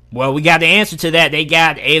 Well, we got the answer to that. They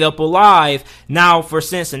got ate up alive. Now, for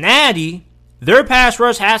Cincinnati, their pass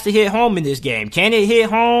rush has to hit home in this game. Can it hit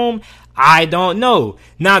home? I don't know.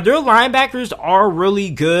 Now, their linebackers are really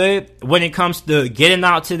good when it comes to getting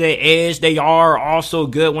out to the edge. They are also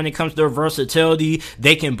good when it comes to their versatility.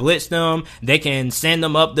 They can blitz them. They can send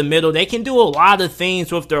them up the middle. They can do a lot of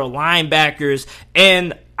things with their linebackers.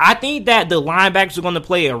 And I think that the linebackers are going to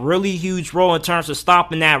play a really huge role in terms of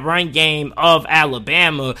stopping that run game of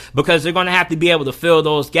Alabama, because they're going to have to be able to fill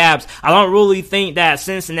those gaps. I don't really think that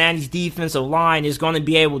Cincinnati's defensive line is going to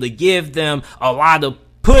be able to give them a lot of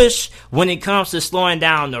push when it comes to slowing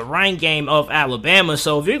down the run game of Alabama.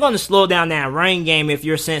 So if you're going to slow down that run game, if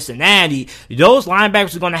you're Cincinnati, those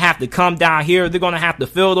linebackers are going to have to come down here. They're going to have to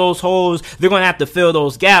fill those holes. They're going to have to fill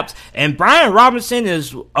those gaps. And Brian Robinson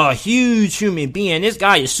is a huge human being. This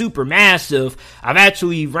guy is super massive. I've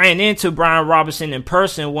actually ran into Brian Robinson in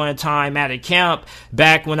person one time at a camp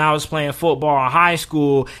back when I was playing football in high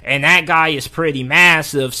school, and that guy is pretty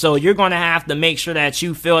massive. So you're going to have to make sure that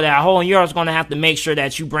you fill that hole, and you're also going to have to make sure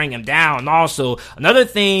that you bring him down. Also, another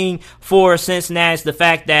thing for Cincinnati is the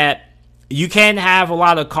fact that you can have a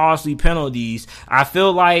lot of costly penalties. I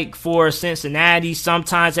feel like for Cincinnati,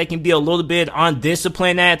 sometimes they can be a little bit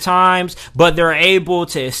undisciplined at times, but they're able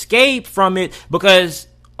to escape from it because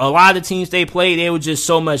a lot of teams they played, they were just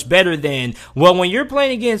so much better than. Well, when you're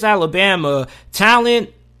playing against Alabama, talent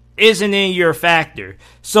isn't in your factor.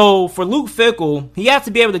 So for Luke Fickell, he has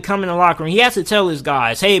to be able to come in the locker room. He has to tell his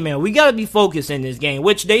guys, hey man, we got to be focused in this game,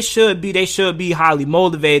 which they should be. They should be highly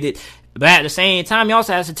motivated. But at the same time, he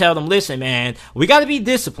also has to tell them, listen man, we got to be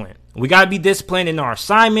disciplined. We got to be disciplined in our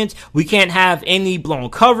assignments. We can't have any blown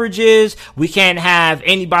coverages. We can't have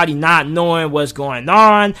anybody not knowing what's going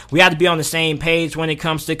on. We have to be on the same page when it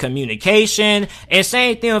comes to communication. And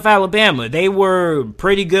same thing with Alabama. They were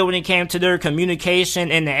pretty good when it came to their communication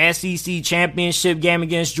in the SEC championship game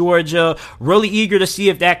against Georgia. Really eager to see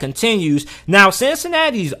if that continues. Now,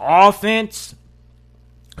 Cincinnati's offense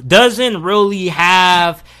doesn't really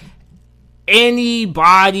have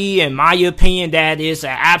anybody, in my opinion, that is an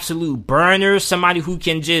absolute burner, somebody who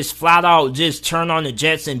can just flat out just turn on the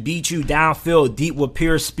Jets and beat you downfield deep with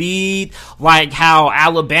pure speed, like how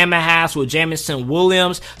Alabama has with Jamison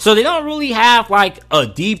Williams. So they don't really have like a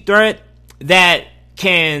deep threat that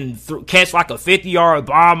can catch like a 50-yard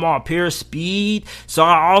bomb on pure speed. So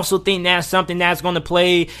I also think that's something that's going to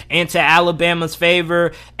play into Alabama's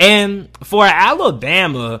favor. And for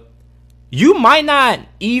Alabama, you might not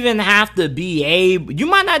even have to you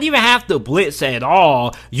might not even have to blitz at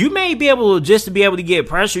all. You may be able to be able to get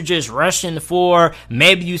pressure just rushing 4,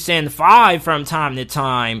 maybe you send 5 from time to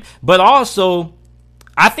time. But also,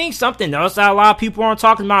 I think something else that a lot of people aren't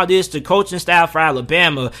talking about is the coaching staff for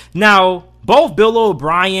Alabama. Now, both Bill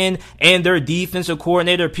O'Brien and their defensive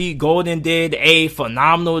coordinator, Pete Golden, did a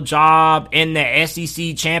phenomenal job in the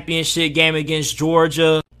SEC championship game against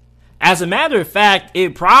Georgia. As a matter of fact,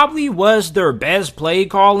 it probably was their best play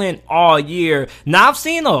calling all year. Now, I've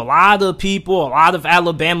seen a lot of people, a lot of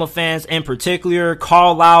Alabama fans in particular,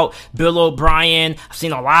 call out Bill O'Brien. I've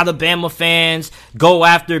seen a lot of Bama fans go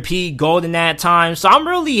after Pete Golden at times. So I'm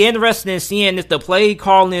really interested in seeing if the play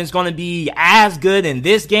calling is going to be as good in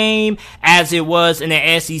this game as it was in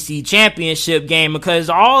the SEC championship game, because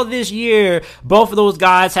all this year, both of those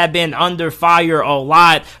guys have been under fire a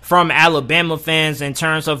lot from Alabama fans in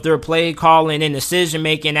terms of their play calling and decision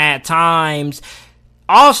making at times.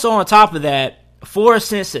 Also, on top of that, for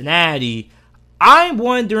Cincinnati, I'm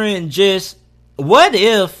wondering just what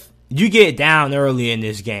if you get down early in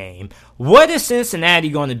this game? What is Cincinnati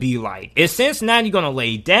going to be like? Is Cincinnati going to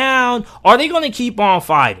lay down, or are they going to keep on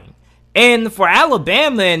fighting? And for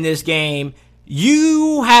Alabama in this game,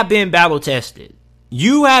 you have been battle tested.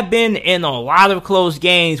 You have been in a lot of close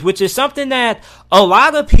games, which is something that a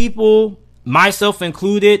lot of people, myself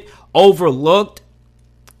included, overlooked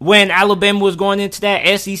when Alabama was going into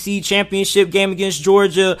that SEC championship game against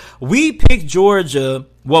Georgia. We picked Georgia.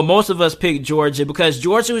 Well, most of us picked Georgia because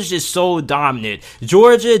Georgia was just so dominant.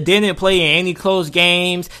 Georgia didn't play in any close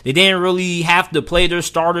games. They didn't really have to play their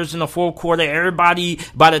starters in the fourth quarter. Everybody,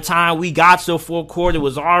 by the time we got to the fourth quarter,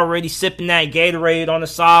 was already sipping that Gatorade on the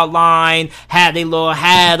sideline, had their little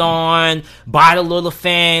hat on, by the little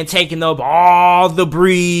fan, taking up all the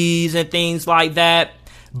breeze and things like that.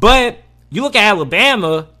 But you look at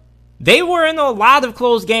Alabama, they were in a lot of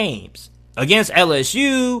close games. Against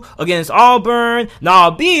LSU, against Auburn. Now,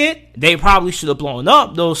 albeit they probably should have blown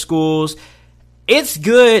up those schools, it's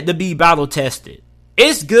good to be battle tested.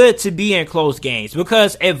 It's good to be in close games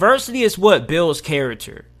because adversity is what builds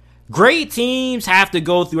character. Great teams have to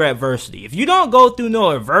go through adversity. If you don't go through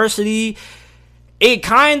no adversity,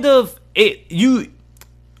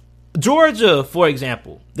 Georgia, for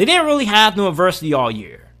example, they didn't really have no adversity all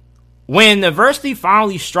year. When adversity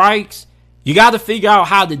finally strikes, you got to figure out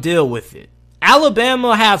how to deal with it.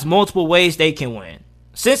 Alabama has multiple ways they can win.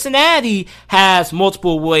 Cincinnati has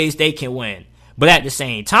multiple ways they can win. But at the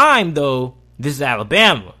same time, though, this is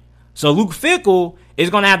Alabama. So Luke Fickell is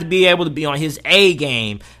going to have to be able to be on his A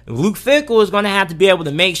game. Luke Fickell is going to have to be able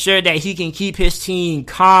to make sure that he can keep his team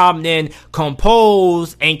calm and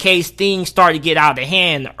composed in case things start to get out of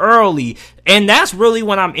hand early. And that's really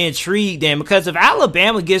what I'm intrigued in, because if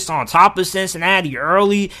Alabama gets on top of Cincinnati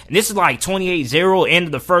early, and this is like 28-0 end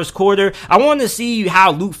of the first quarter, I want to see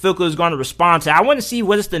how Luke Fickell is going to respond to that. I want to see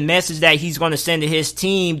what is the message that he's going to send to his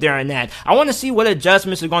team during that. I want to see what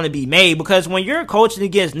adjustments are going to be made, because when you're coaching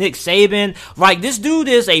against Nick Saban, like, this dude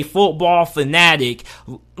is a football fanatic.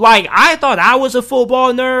 Like, I thought I was a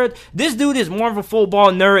football nerd. This dude is more of a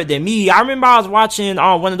football nerd than me. I remember I was watching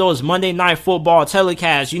one of those Monday Night Football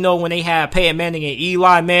telecasts, you know, when they had Peyton Manning and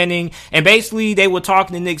Eli Manning, and basically they were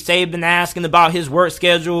talking to Nick Saban, asking about his work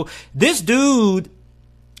schedule. This dude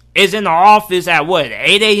is in the office at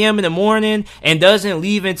 8 a.m. in the morning and doesn't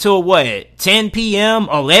leave until 10 p.m.,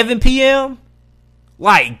 11 p.m.?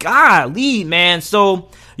 Like, golly, man. So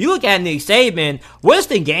you look at Nick Saban, what's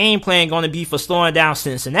the game plan going to be for slowing down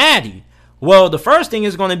Cincinnati? Well, the first thing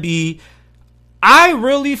is going to be, I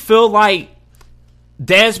really feel like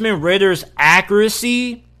Desmond Ridder's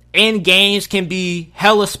accuracy in games can be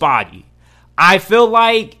hella spotty. I feel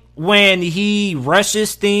like when he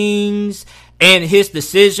rushes things and his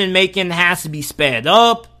decision making has to be sped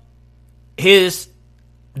up, his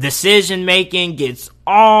decision making gets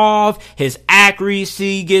off, his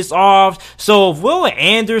accuracy gets off. So if Will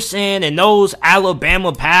Anderson and those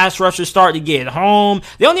Alabama pass rushers start to get home,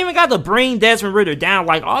 they don't even got to bring Desmond Ridder down.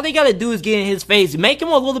 Like, all they got to do is get in his face, make him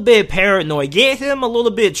a little bit paranoid, get him a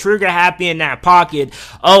little bit trigger happy in that pocket.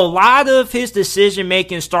 A lot of his decision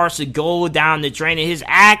making starts to go down the drain and his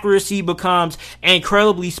accuracy becomes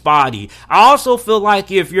incredibly spotty. I also feel like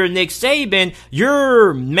if you're Nick Saban,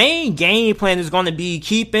 your main game plan is going to be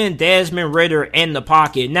keeping Desmond Ridder in the pocket.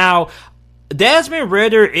 Now, Desmond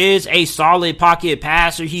Ridder is a solid pocket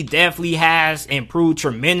passer. He definitely has improved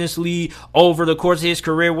tremendously over the course of his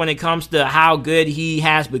career when it comes to how good he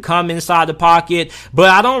has become inside the pocket. But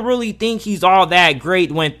I don't really think he's all that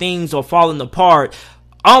great when things are falling apart.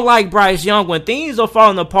 Unlike Bryce Young, when things are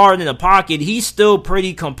falling apart in the pocket, he's still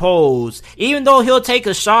pretty composed. Even though he'll take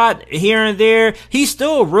a shot here and there, he's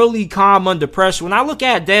still really calm under pressure. When I look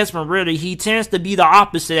at Desmond Ridder, he tends to be the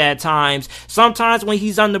opposite at times. Sometimes when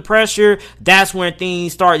he's under pressure, that's when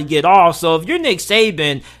things start to get off. So if you're Nick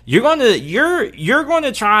Saban, you're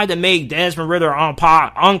gonna try to make Desmond Ridder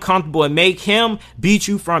uncomfortable and make him beat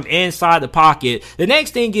you from inside the pocket. The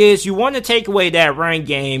next thing is you want to take away that run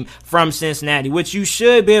game from Cincinnati, which you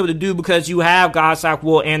should be able to do because you have guys like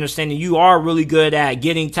Will Anderson and you are really good at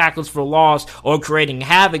getting tackles for loss or creating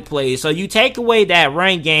havoc plays. So you take away that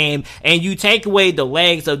run game and you take away the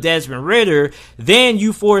legs of Desmond Ridder, then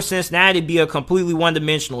you force Cincinnati to be a completely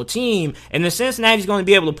one-dimensional team. And if Cincinnati's going to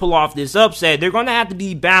be able to pull off this upset, they're going to have to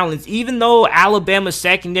be balanced. Even though Alabama's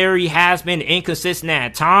secondary has been inconsistent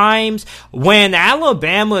at times, when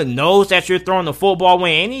Alabama knows that you're throwing the football,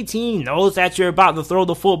 when any team knows that you're about to throw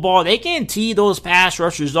the football, they can tee those pass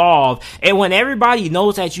rushers off. And when everybody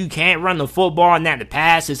knows that you can't run the football and that the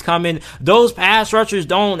pass is coming, those pass rushers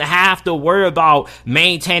don't have to worry about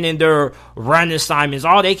maintaining their run assignments.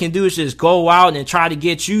 All they can do is just go out and try to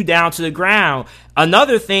get you down to the ground.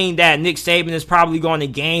 Another thing that Nick Saban is probably going to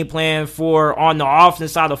game plan for on the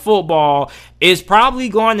offense side of football is probably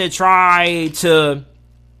going to try to,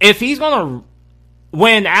 if he's going to,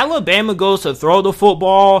 when Alabama goes to throw the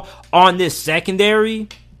football on this secondary,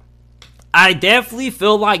 I definitely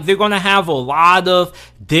feel like they're going to have a lot of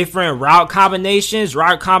different route combinations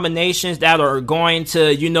that are going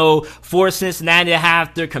to, force Cincinnati to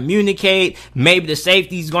have to communicate. Maybe the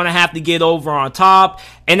safety's going to have to get over on top.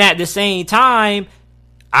 And at the same time,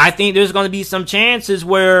 I think there's going to be some chances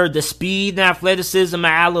where the speed and athleticism of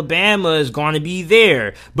Alabama is going to be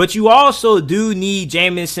there. But you also do need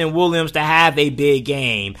Jameson Williams to have a big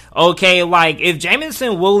game. Okay, like if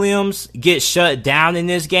Jameson Williams gets shut down in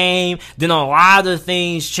this game, then a lot of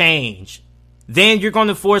things change. Then you're going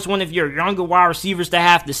to force one of your younger wide receivers to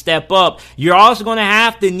have to step up. You're also going to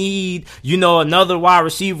have to need, another wide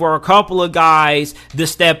receiver or a couple of guys to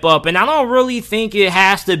step up. And I don't really think it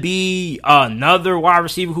has to be another wide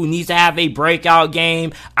receiver who needs to have a breakout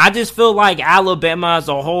game. I just feel like Alabama as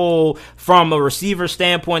a whole, from a receiver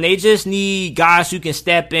standpoint, they just need guys who can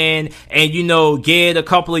step in and, get a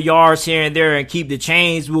couple of yards here and there and keep the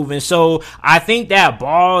chains moving. So I think that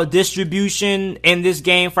ball distribution in this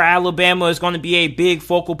game for Alabama is going to be a big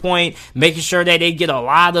focal point, making sure that they get a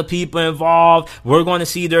lot of people involved. We're going to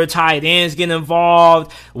see their tight ends get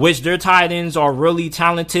involved, which their tight ends are really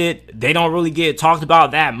talented. They don't really get talked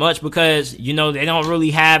about that much because, they don't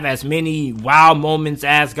really have as many wow moments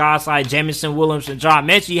as guys like Jameson Williams and John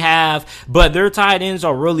Mechie have, but their tight ends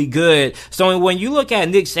are really good. So when you look at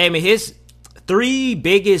Nick Saban, his three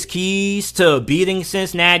biggest keys to beating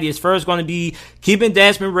Cincinnati is first going to be keeping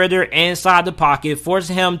Desmond Ridder inside the pocket,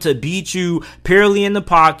 forcing him to beat you purely in the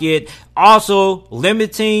pocket. Also,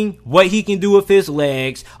 limiting what he can do with his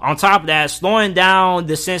legs. On top of that, slowing down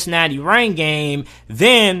the Cincinnati run game.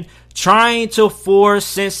 Then trying to force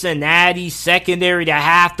Cincinnati secondary to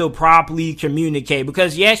have to properly communicate.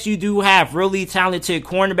 Because yes, you do have really talented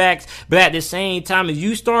cornerbacks, but at the same time, if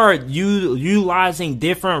you start utilizing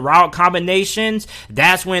different route combinations,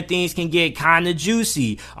 that's when things can get kind of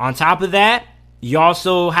juicy. On top of that, you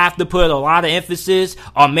also have to put a lot of emphasis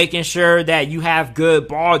on making sure that you have good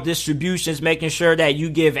ball distributions, making sure that you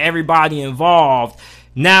give everybody involved.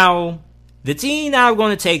 Now, the team now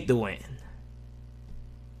going to take the win.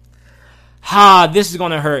 This is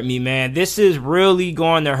going to hurt me, man. This is really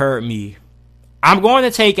going to hurt me. I'm going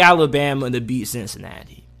to take Alabama to beat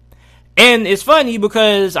Cincinnati. And it's funny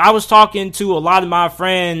because I was talking to a lot of my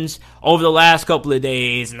friends over the last couple of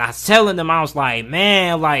days, and I was telling them, I was like,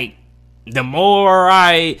 man, like, the more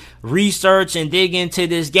I research and dig into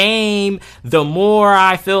this game, the more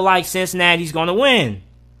I feel like Cincinnati's going to win.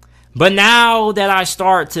 But now that I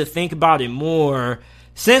start to think about it more,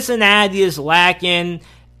 Cincinnati is lacking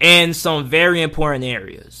in some very important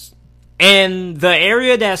areas. And the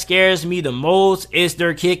area that scares me the most is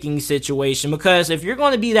their kicking situation. Because if you're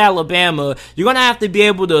going to beat Alabama, you're going to have to be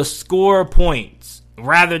able to score points.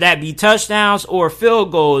 Rather that be touchdowns or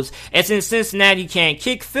field goals. And since Cincinnati can't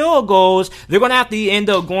kick field goals, they're going to have to end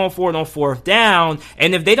up going for it on fourth down.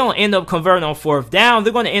 And if they don't end up converting on fourth down,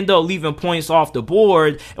 they're going to end up leaving points off the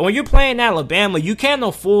board. And when you're playing Alabama, you can't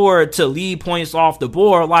afford to leave points off the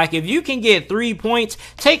board. Like, if you can get 3 points,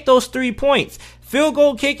 take those 3 points. Field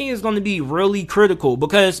goal kicking is going to be really critical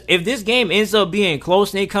because if this game ends up being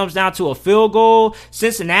close and it comes down to a field goal,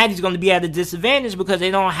 Cincinnati's going to be at a disadvantage because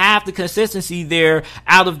they don't have the consistency there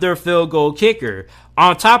out of their field goal kicker.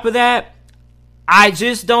 On top of that, I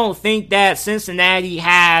just don't think that Cincinnati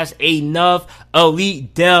has enough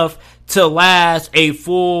elite depth to last a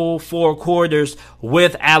full 4 quarters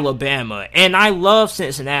with Alabama. And I love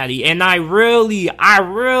Cincinnati, and I really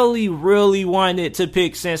wanted to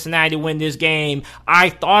pick Cincinnati to win this game. I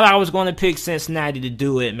thought I was going to pick Cincinnati to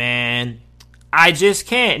do it, man. I just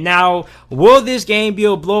can't. Now, will this game be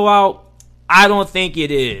a blowout? I don't think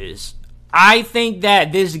it is. I think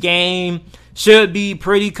that this game should be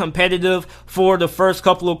pretty competitive for the first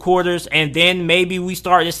couple of quarters, and then maybe we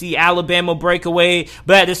start to see Alabama break away.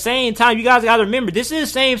 But at the same time, you guys got to remember, this is the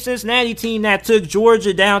same Cincinnati team that took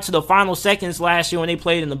Georgia down to the final seconds last year when they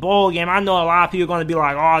played in the bowl game. I know a lot of people are going to be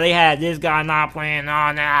like, oh, they had this guy not playing.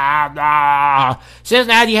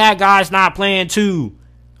 Cincinnati had guys not playing too.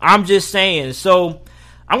 I'm just saying. So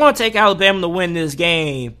I'm going to take Alabama to win this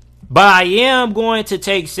game, but I am going to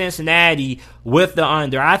take Cincinnati with the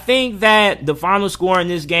under. I think that the final score in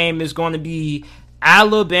this game is going to be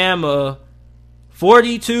Alabama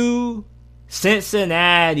 42,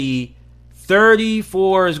 Cincinnati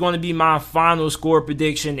 34 is going to be my final score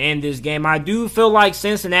prediction in this game. I do feel like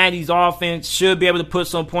Cincinnati's offense should be able to put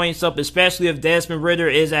some points up, especially if Desmond Ridder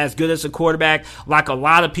is as good as a quarterback like a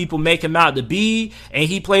lot of people make him out to be, and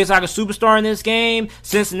he plays like a superstar in this game.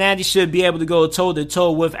 Cincinnati should be able to go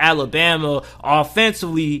toe-to-toe with Alabama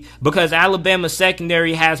offensively, because Alabama's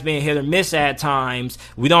secondary has been hit or miss at times.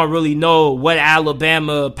 We don't really know what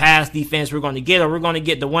Alabama pass defense we're going to get. Or we're going to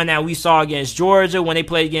get the one that we saw against Georgia when they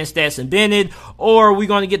played against Stetson Bennett, or are we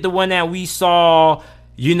going to get the one that we saw,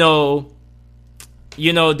 during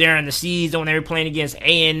the season when they were playing against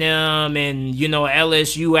A&M and,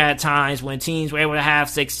 LSU at times when teams were able to have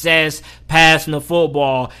success passing the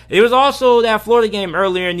football. It was also that Florida game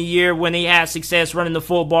earlier in the year when they had success running the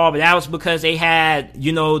football, but that was because they had,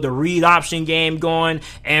 the read option game going.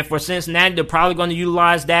 And for Cincinnati, they're probably going to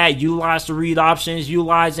utilize the read options,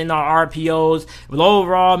 utilizing our RPOs. But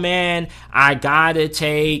overall, man, I got to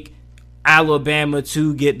take Alabama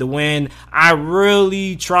to get the win. I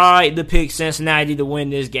really tried to pick Cincinnati to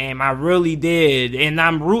win this game. I really did. And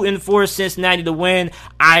I'm rooting for Cincinnati to win.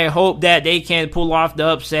 I hope that they can pull off the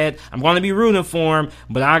upset. I'm going to be rooting for them,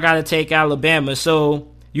 but I got to take Alabama. So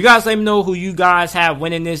you guys let me know who you guys have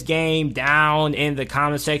winning this game down in the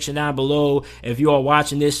comment section down below if you are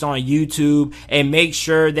watching this on YouTube. And make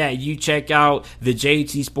sure that you check out the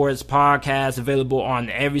JT Sports Podcast, available on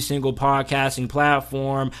every single podcasting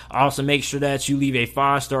platform. Also, make sure that you leave a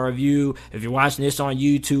 5-star review. If you're watching this on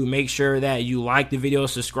YouTube, make sure that you like the video,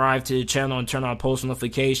 subscribe to the channel, and turn on post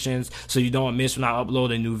notifications so you don't miss when I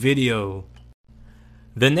upload a new video.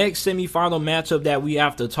 The next semifinal matchup that we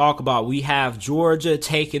have to talk about, we have Georgia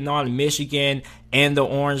taking on Michigan in the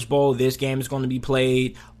Orange Bowl. This game is going to be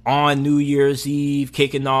played on New Year's Eve,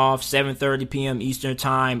 kicking off 7:30 p.m. Eastern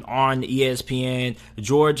Time on ESPN.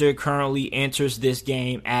 Georgia currently enters this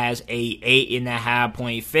game as a 8.5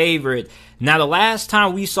 point favorite. Now, the last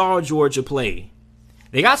time we saw Georgia play,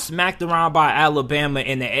 they got smacked around by Alabama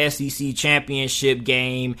in the SEC championship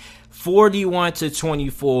game,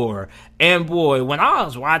 41-24. And boy, when I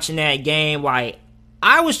was watching that game, I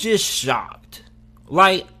was just shocked.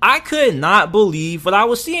 I could not believe what I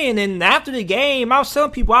was seeing. And after the game, I was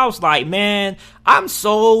telling people, I was like, man, I'm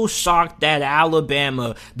so shocked that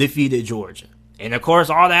Alabama defeated Georgia. And of course,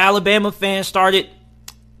 all the Alabama fans started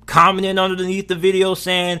commenting underneath the video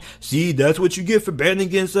saying, see, that's what you get for betting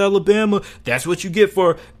against Alabama. That's what you get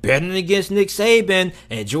for betting against Nick Saban.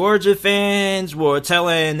 And Georgia fans were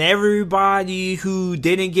telling everybody who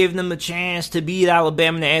didn't give them a chance to beat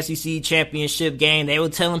Alabama in the SEC championship game, they were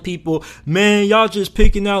telling people, man, y'all just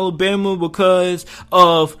picking Alabama because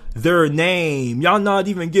of their name. Y'all not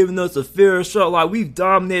even giving us a fair shot. We've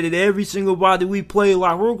dominated every single body we play.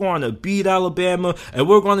 We're going to beat Alabama, and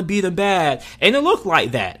we're going to beat them bad. And it looked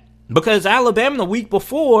like that, because Alabama the week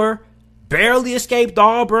before barely escaped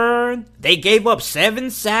Auburn. They gave up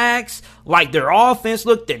 7 sacks. Their offense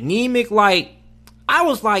looked anemic. I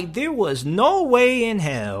was like, there was no way in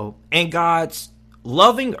hell in God's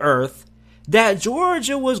loving earth that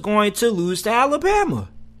Georgia was going to lose to Alabama.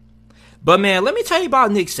 But man, let me tell you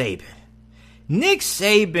about Nick Saban. Nick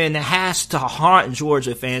Saban has to haunt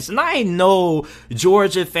Georgia fans. And I know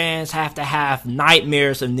Georgia fans have to have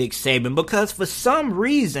nightmares of Nick Saban, because for some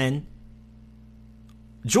reason,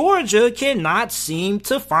 Georgia cannot seem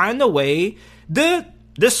to find a way to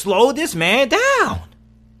slow this man down.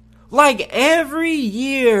 Every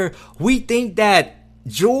year, we think that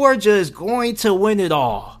Georgia is going to win it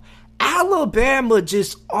all. Alabama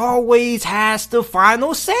just always has the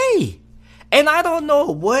final say. And I don't know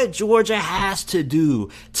what Georgia has to do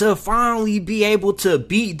to finally be able to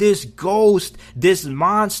beat this ghost, this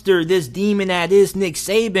monster, this demon that is Nick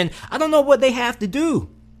Saban. I don't know what they have to do.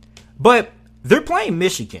 But they're playing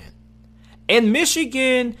Michigan. And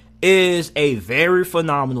Michigan is a very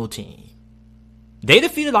phenomenal team. They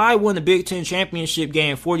defeated Iowa in the Big Ten championship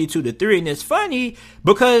game 42-3. And it's funny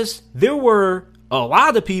because there were a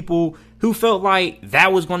lot of people who felt like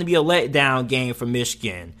that was going to be a letdown game for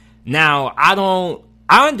Michigan. Now,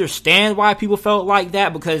 I understand why people felt like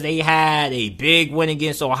that, because they had a big win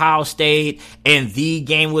against Ohio State, and the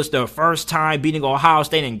game was their first time beating Ohio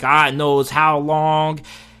State in God knows how long.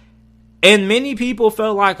 And many people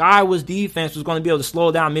felt like Iowa's defense was going to be able to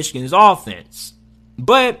slow down Michigan's offense.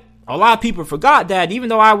 But a lot of people forgot that even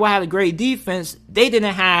though Iowa had a great defense, they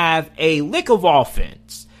didn't have a lick of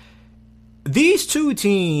offense. These two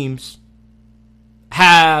teams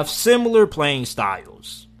have similar playing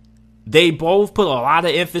styles. They both put a lot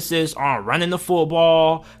of emphasis on running the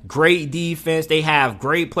football, great defense. They have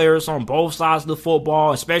great players on both sides of the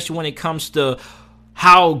football, especially when it comes to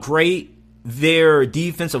how great their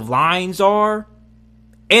defensive lines are.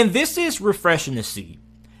 And this is refreshing to see,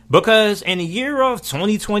 because in the year of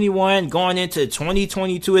 2021 going into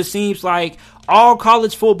 2022, it seems like all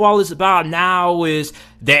college football is about now is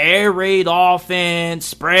the air raid offense,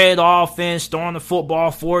 spread offense, throwing the football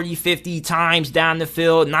 40, 50 times down the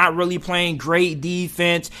field, not really playing great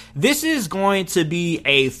defense. This is going to be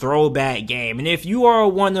a throwback game. And if you are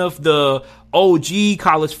one of the OG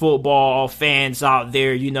college football fans out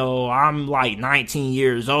there, you know, I'm like 19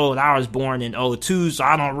 years old. I was born in 02, so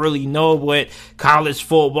I don't really know what college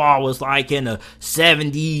football was like in the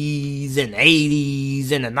 70s and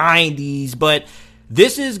 80s and the 90s, but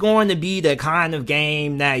this is going to be the kind of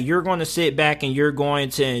game that you're going to sit back and you're going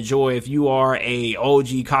to enjoy if you are a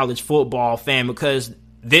OG college football fan, because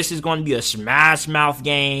this is going to be a smash mouth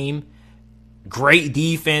game. Great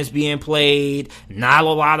defense being played, not a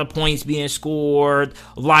lot of points being scored.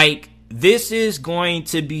 Like, this is going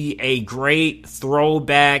to be a great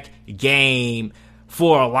throwback game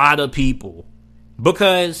for a lot of people,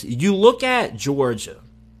 because you look at Georgia,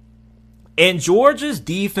 and Georgia's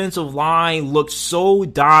defensive line looked so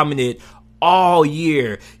dominant all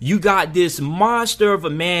year. You got this monster of a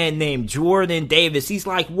man named Jordan Davis. He's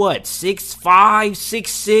like, what, 6'5",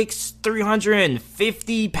 6'6",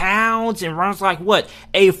 350 pounds, and runs like, what,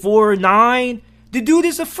 a 4.9? The dude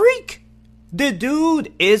is a freak. The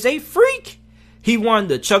dude is a freak. He won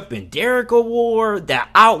the Chuck Bednarik Award, the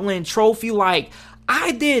Outland Trophy. Like,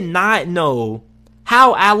 I did not know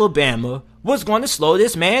how Alabama was going to slow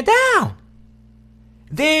this man down.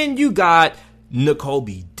 Then you got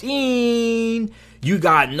Nakobe Dean, you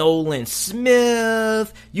got Nolan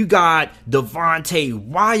Smith, you got Devontae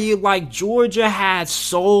Wyatt. Like, Georgia had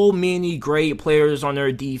so many great players on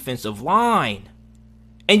their defensive line.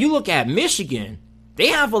 And you look at Michigan, they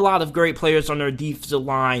have a lot of great players on their defensive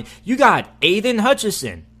line. You got Aiden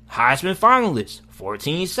Hutchinson, Heisman finalist,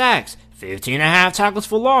 14 sacks, 15.5 tackles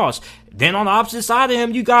for loss. Then on the opposite side of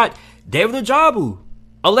him, you got David Ojabo,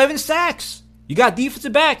 11 sacks. You got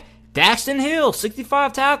defensive back Daxton Hill,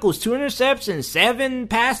 65 tackles, 2 interceptions, 7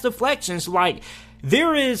 pass deflections. Like,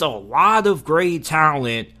 there is a lot of great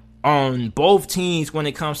talent on both teams when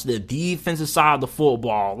it comes to the defensive side of the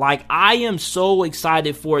football. Like, I am so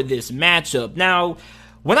excited for this matchup. Now,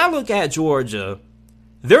 when I look at Georgia,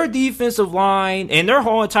 their defensive line and their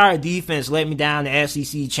whole entire defense let me down the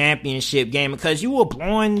SEC championship game, because you were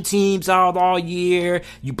blowing teams out all year.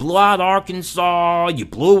 You blew out Arkansas, you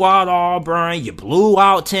blew out Auburn, you blew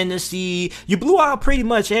out Tennessee, you blew out pretty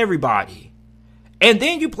much everybody. And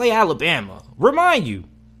then you play Alabama. Remind you,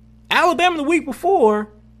 Alabama the week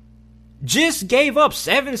before just gave up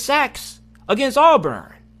 7 sacks against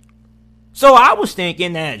Auburn. So I was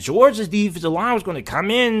thinking that Georgia's defensive line was going to come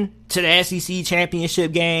in to the SEC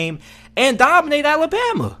championship game and dominate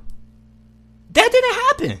Alabama. That didn't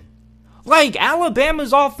happen. Like,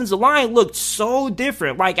 Alabama's offensive line looked so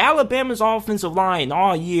different. Like, Alabama's offensive line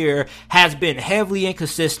all year has been heavily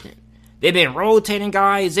inconsistent. They've been rotating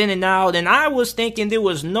guys in and out, and I was thinking there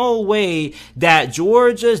was no way that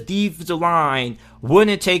Georgia's defensive line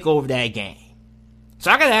wouldn't take over that game.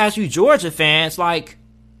 So I got to ask you Georgia fans, like,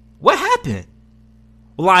 what happened?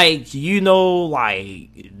 Like, you know,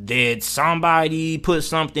 like, did somebody put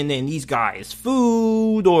something in these guys'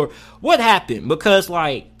 food, or what happened? Because,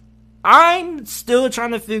 like, I'm still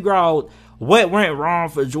trying to figure out what went wrong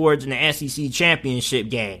for Georgia in the SEC championship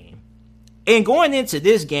game. And going into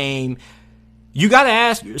this game, you got to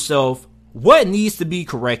ask yourself, what needs to be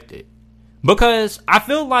corrected? Because I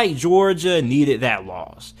feel like Georgia needed that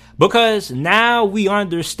loss. Because now we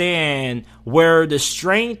understand where the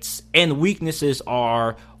strengths and weaknesses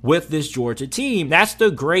are with this Georgia team. That's the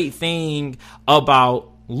great thing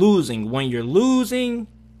about losing. When you're losing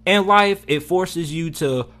in life, it forces you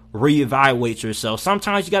to reevaluate yourself.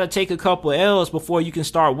 Sometimes you got to take a couple of L's before you can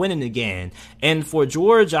start winning again. And for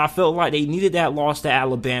Georgia, I felt like they needed that loss to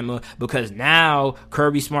Alabama because now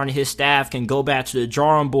Kirby Smart and his staff can go back to the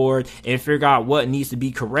drawing board and figure out what needs to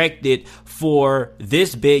be corrected for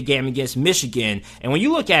this big game against Michigan. And when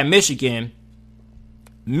you look at Michigan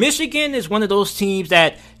is one of those teams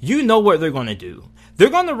that you know what they're going to do. They're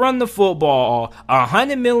going to run the football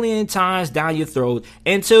 100 million times down your throat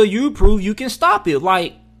until you prove you can stop it.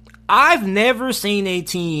 Like, I've never seen a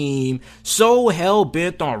team so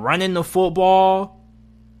hell-bent on running the football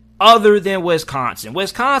other than Wisconsin.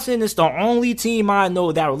 Wisconsin is the only team I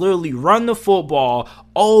know that will literally run the football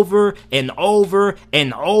over and over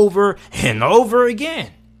and over and over again.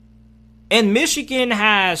 And Michigan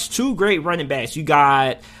has two great running backs. You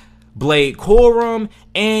got Blake Corum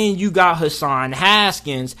and you got Hassan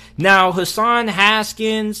Haskins. Now, Hassan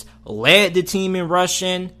Haskins led the team in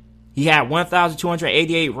rushing. He had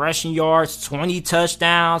 1,288 rushing yards, 20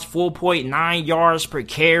 touchdowns, 4.9 yards per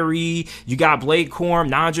carry. You got Blake Corum,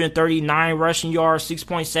 939 rushing yards,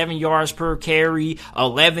 6.7 yards per carry,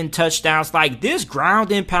 11 touchdowns. Like, this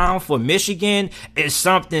ground and pound for Michigan is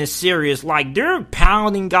something serious. Like, they're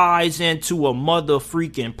pounding guys into a mother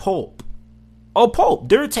freaking pulp. Oh, pulp.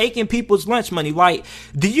 They're taking people's lunch money. Like,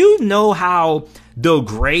 do you know how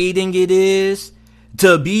degrading it is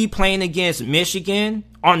to be playing against Michigan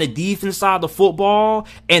on the defense side of the football,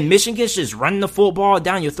 and Michigan's just running the football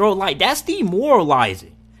down your throat? Like, that's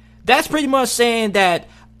demoralizing. That's pretty much saying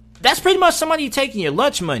that's pretty much somebody taking your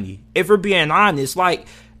lunch money, if we're being honest. Like,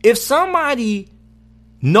 if somebody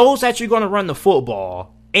knows that you're going to run the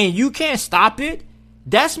football and you can't stop it,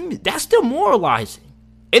 that's demoralizing.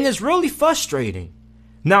 And it's really frustrating.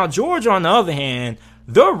 Now, Georgia, on the other hand,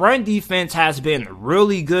 their run defense has been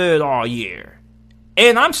really good all year.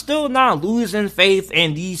 And I'm still not losing faith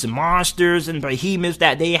in these monsters and behemoths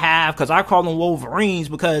that they have, because I call them Wolverines,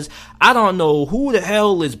 because I don't know who the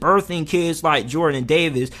hell is birthing kids like Jordan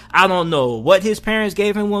Davis. I don't know what his parents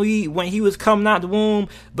gave him when he was coming out the womb,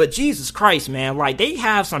 but Jesus Christ, man, like, they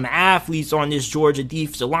have some athletes on this Georgia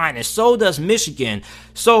defensive line, and so does Michigan.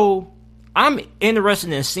 So I'm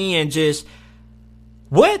interested in seeing just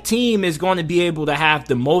what team is going to be able to have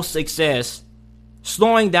the most success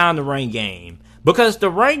slowing down the run game. Because the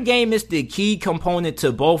run game is the key component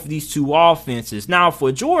to both of these two offenses. Now,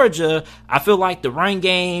 for Georgia, I feel like the run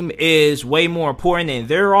game is way more important than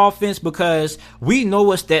their offense because we know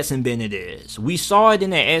what Stetson Bennett is. We saw it in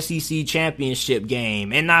the SEC championship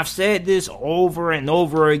game. And I've said this over and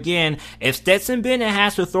over again. If Stetson Bennett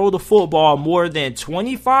has to throw the football more than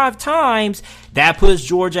 25 times, that puts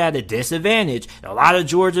Georgia at a disadvantage. A lot of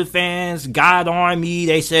Georgia fans got on me.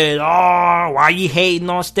 They said, oh, why you hating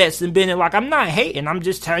on Stetson Bennett? Like, I'm not hating. I'm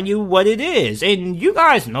just telling you what it is. And you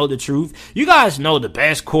guys know the truth. You guys know the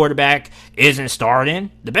best quarterback isn't starting.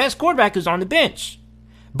 The best quarterback is on the bench.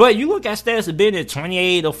 But you look at Stetson Bennett,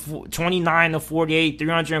 29 of 48,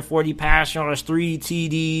 340 pass yards, 3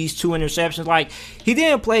 TDs, 2 interceptions. Like, he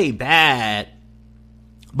didn't play bad.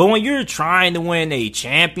 But when you're trying to win a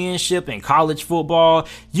championship in college football,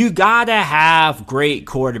 you gotta have great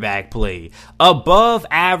quarterback play. Above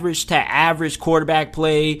average to average quarterback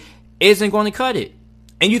play isn't going to cut it.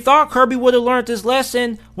 And you thought Kirby would have learned this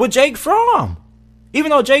lesson with Jake Fromm. Even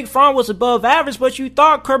though Jake Fromm was above average, but you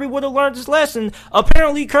thought Kirby would have learned this lesson.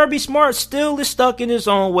 Apparently, Kirby Smart still is stuck in his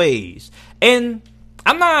own ways. And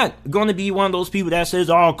I'm not going to be one of those people that says,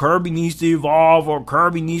 oh, Kirby needs to evolve or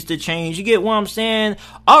Kirby needs to change. You get what I'm saying?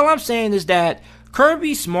 All I'm saying is that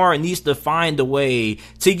Kirby Smart needs to find a way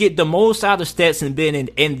to get the most out of Stetson Bennett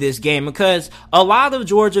in this game, because a lot of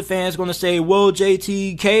Georgia fans are going to say, well,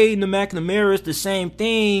 JT, Cade McNamara is the same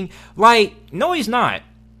thing. Like, no, he's not.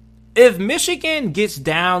 If Michigan gets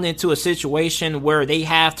down into a situation where they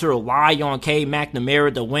have to rely on Cade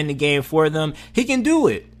McNamara to win the game for them, he can do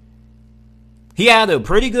it. He had a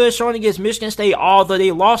pretty good showing against Michigan State, although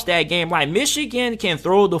they lost that game. Like, Michigan can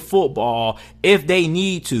throw the football if they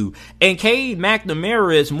need to. And Cade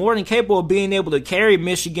McNamara is more than capable of being able to carry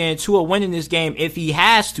Michigan to a win in this game if he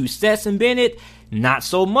has to. Stetson Bennett, not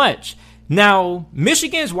so much. Now,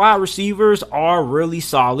 Michigan's wide receivers are really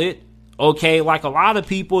solid. Okay, like, a lot of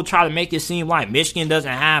people try to make it seem like Michigan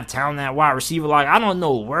doesn't have talent at wide receiver. Like, I don't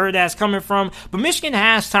know where that's coming from, but Michigan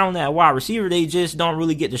has talent at wide receiver. They just don't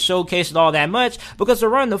really get to showcase it all that much because they're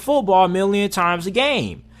running the football a million times a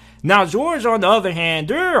game. Now, Georgia, on the other hand,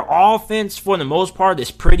 their offense, for the most part,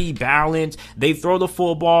 is pretty balanced. They throw the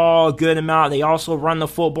football a good amount. They also run the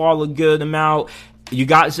football a good amount. You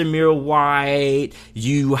got Zamir White,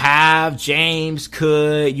 you have James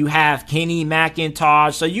Cook, you have Kenny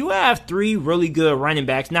McIntosh. So you have three really good running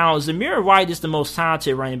backs. Now, Zamir White is the most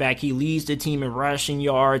talented running back. He leads the team in rushing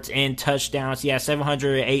yards and touchdowns. He has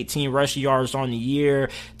 718 rushing yards on the year,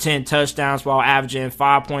 10 touchdowns while averaging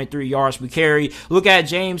 5.3 yards per carry. Look at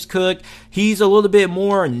James Cook. He's a little bit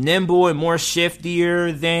more nimble and more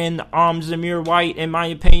shiftier than Zamir White, in my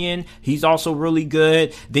opinion. He's also really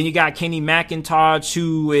good. Then you got Kenny McIntosh,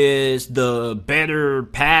 who is the better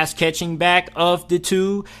pass catching back of the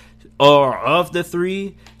two, or of the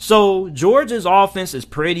three. So Georgia's offense is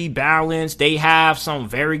pretty balanced. They have some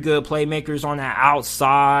very good playmakers on the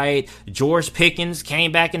outside. George Pickens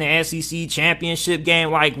came back in the SEC championship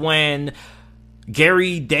game, like when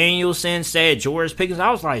Gary Danielson said George Pickens.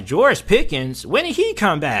 I was like, George Pickens? When did he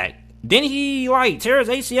come back? Didn't he tear his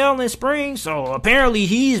ACL in spring? So apparently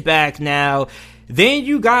he's back now. Then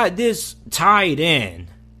you got this tight end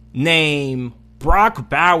named Brock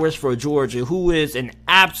Bowers for Georgia, who is an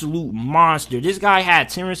absolute monster. This guy had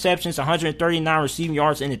 10 receptions, 139 receiving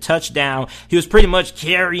yards, and a touchdown. He was pretty much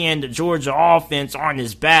carrying the Georgia offense on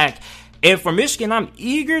his back. And for Michigan, I'm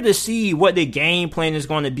eager to see what the game plan is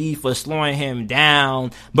going to be for slowing him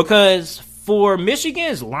down, because for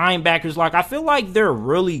Michigan's linebackers, I feel like they're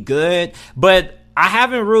really good, but I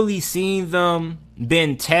haven't really seen them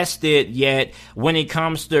been tested yet when it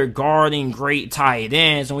comes to guarding great tight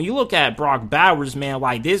ends. And when you look at Brock Bowers,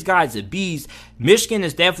 man, this guy's a beast. Michigan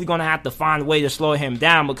is definitely going to have to find a way to slow him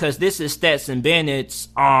down, because this is Stetson Bennett's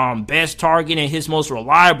best target and his most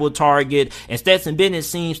reliable target. And Stetson Bennett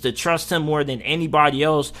seems to trust him more than anybody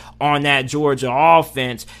else on that Georgia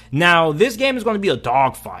offense. Now, this game is going to be a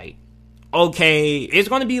dogfight. Okay, it's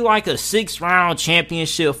going to be like a 6-round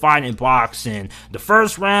championship fight in boxing. The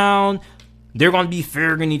first round, they're going to be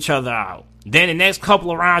figuring each other out. Then the next couple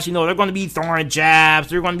of rounds, they're going to be throwing jabs.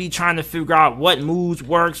 They're going to be trying to figure out what moves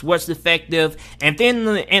works, what's effective. And then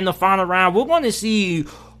in the final round, we're going to see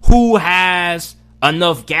who has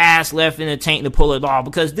enough gas left in the tank to pull it off,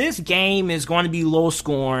 because this game is going to be low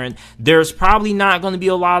scoring. There's probably not going to be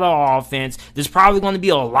a lot of offense. There's probably going to be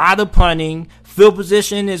a lot of punting. Field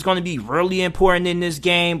position is going to be really important in this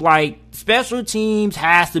game. Special teams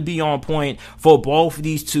has to be on point for both of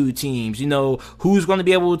these two teams. Who's going to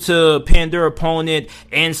be able to pin their opponent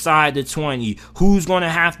inside the 20? Who's going to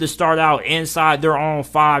have to start out inside their own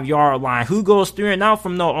 5-yard line? Who goes through and out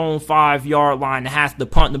from their own 5-yard line and has to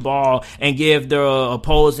punt the ball and give the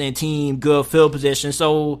opposing team good field position?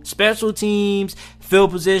 So special teams,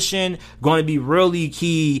 field position, going to be really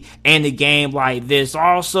key in a game like this.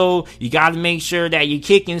 Also, you got to make sure that your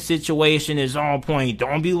kicking situation is on point.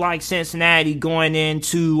 Don't be like Cincinnati going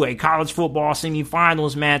into a college football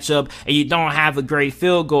semifinals matchup and you don't have a great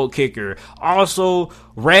field goal kicker. Also,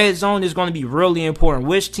 red zone is going to be really important.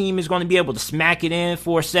 Which team is going to be able to smack it in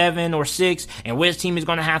for 7 or 6, and which team is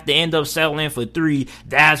going to have to end up settling for 3.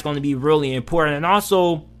 That's going to be really important. And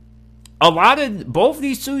also, both of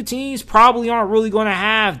these two teams probably aren't really going to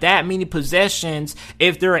have that many possessions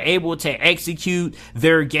if they're able to execute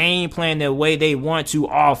their game plan the way they want to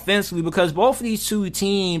offensively, because both of these two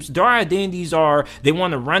teams, their identities are they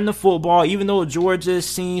want to run the football. Even though Georgia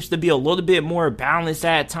seems to be a little bit more balanced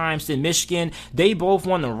at times than Michigan, they both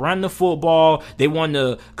want to run the football. They want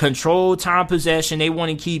to control time possession. They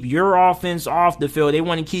want to keep your offense off the field. They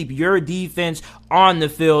want to keep your defense on the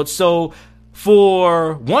field. So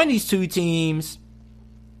for one of these two teams,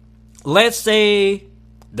 let's say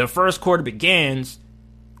the first quarter begins,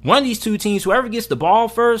 one of these two teams, whoever gets the ball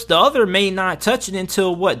first, the other may not touch it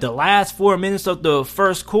until the last 4 minutes of the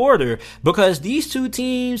first quarter, because these two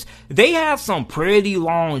teams, they have some pretty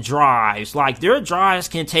long drives. Their drives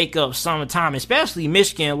can take up some time, especially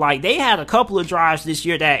Michigan. They had a couple of drives this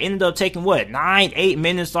year that ended up taking 9-8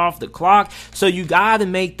 minutes off the clock. So you got to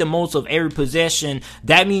make the most of every possession.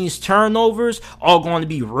 That means turnovers are going to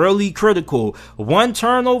be really critical. One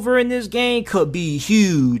turnover in this game could be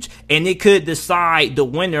huge, and it could decide the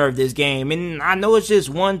winner of this game. And I know it's just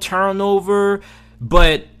one turnover,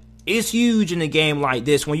 but it's huge in a game like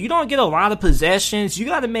this. When you don't get a lot of possessions, you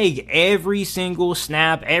got to make every single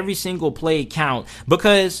snap, every single play count,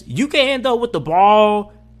 because you can end up with the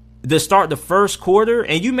ball to start the first quarter,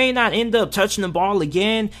 and you may not end up touching the ball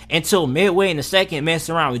again until midway in the second,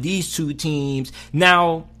 messing around with these two teams.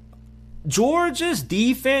 Now, Georgia's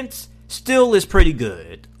defense still is pretty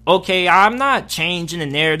good. Okay, I'm not changing the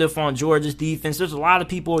narrative on Georgia's defense. There's a lot of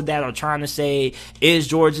people that are trying to say, is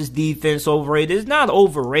Georgia's defense overrated? It's not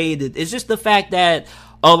overrated. It's just the fact that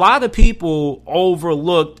a lot of people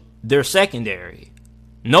overlooked their secondary.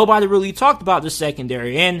 Nobody really talked about the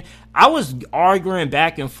secondary. And I was arguing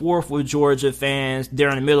back and forth with Georgia fans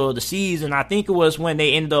during the middle of the season. I think it was when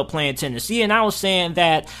they ended up playing Tennessee. And I was saying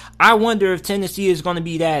that I wonder if Tennessee is going to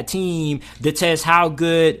be that team that tests how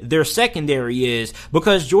good their secondary is.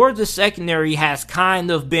 Because Georgia's secondary has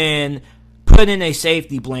kind of been put in a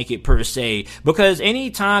safety blanket per se, because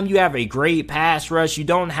anytime you have a great pass rush, you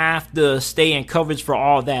don't have to stay in coverage for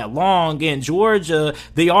all that long. In Georgia,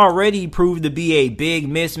 they already proved to be a big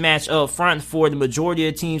mismatch up front for the majority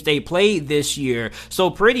of teams they played this year. So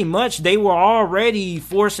pretty much they were already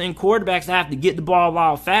forcing quarterbacks to have to get the ball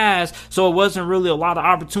out fast, so it wasn't really a lot of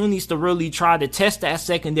opportunities to really try to test that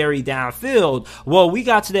secondary downfield. Well, we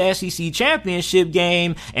got to the SEC championship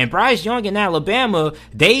game, and Bryce Young in Alabama,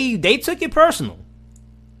 they took it personal.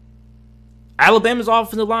 Alabama's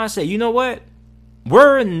offensive line said, you know what?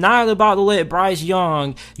 We're not about to let Bryce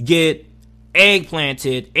Young get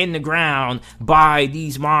eggplanted in the ground by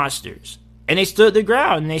these monsters. And they stood the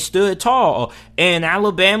ground, and they stood tall. And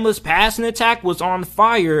Alabama's passing attack was on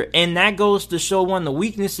fire. And that goes to show one of the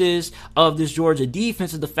weaknesses of this Georgia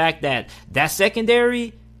defense is the fact that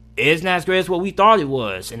secondary isn't as great as what we thought it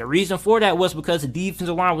was. And the reason for that was because the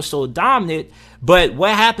defensive line was so dominant. But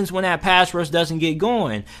what happens when that pass rush doesn't get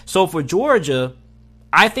going? So for Georgia,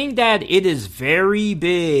 I think that it is very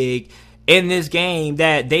big in this game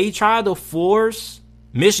that they try to force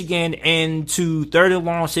Michigan into third and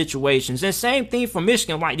long situations. And same thing for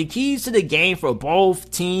Michigan. Like, the keys to the game for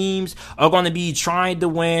both teams are going to be trying to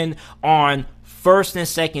win on first and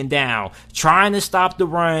second down, trying to stop the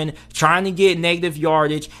run, trying to get negative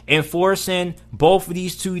yardage, and forcing both of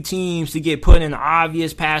these two teams to get put in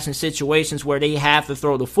obvious passing situations where they have to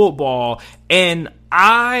throw the football. And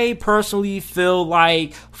I personally feel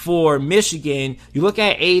like for Michigan, you look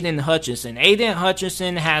at Aiden Hutchinson. Aiden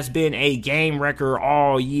Hutchinson has been a game wrecker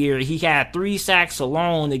all year. He had 3 sacks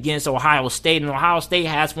alone against Ohio State, and Ohio State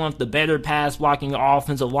has one of the better pass blocking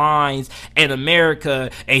offensive lines in America,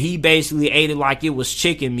 and he basically ate it like it was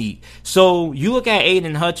chicken meat. So you look at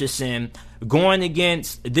Aiden Hutchinson going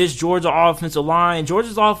against this Georgia offensive line.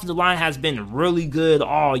 Georgia's offensive line has been really good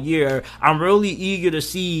all year. I'm really eager to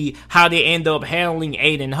see how they end up handling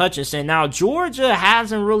Aiden Hutchinson. Now, Georgia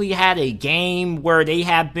hasn't really had a game where they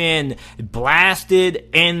have been blasted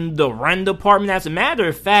in the run department. As a matter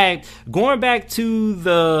of fact, going back to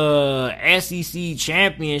the SEC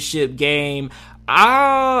championship game,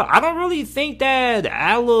 I don't really think that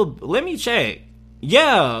let me check.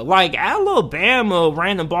 Yeah, like, Alabama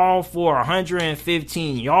ran the ball for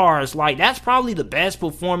 115 yards. Like, that's probably the best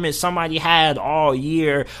performance somebody had all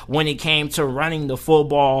year when it came to running the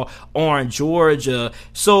football on Georgia.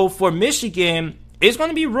 So for Michigan, it's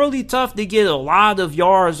going to be really tough to get a lot of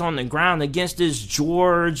yards on the ground against this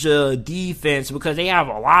Georgia defense because they have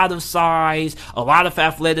a lot of size, a lot of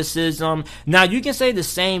athleticism. Now, you can say the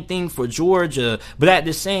same thing for Georgia, but at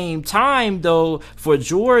the same time, though, for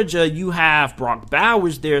Georgia, you have Brock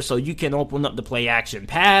Bowers there, so you can open up the play-action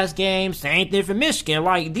pass game. Same thing for Michigan.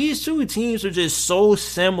 Like, these two teams are just so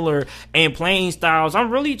similar in playing styles.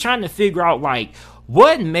 I'm really trying to figure out, like,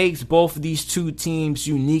 what makes both of these two teams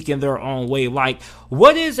unique in their own way? Like,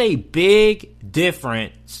 what is a big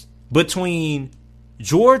difference between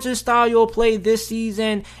Georgia's style of play this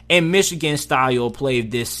season and Michigan's style of play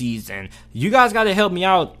this season? You guys got to help me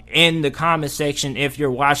out in the comment section if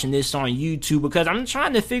you're watching this on YouTube, because I'm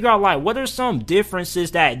trying to figure out, like, what are some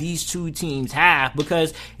differences that these two teams have,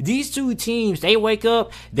 because these two teams, they wake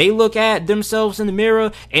up, they look at themselves in the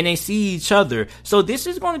mirror, and they see each other. So this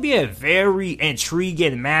is going to be a very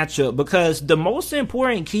intriguing matchup, because the most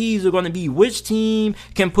important keys are going to be which team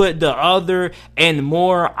can put the other in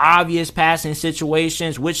more obvious passing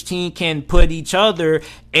situations, which team can put each other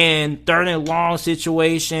in third and long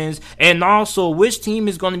situations, and also which team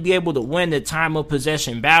is going to be able to win the time of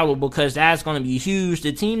possession battle, because that's going to be huge.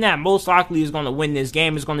 The team that most likely is going to win this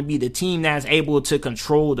game is going to be the team that's able to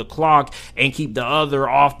control the clock and keep the other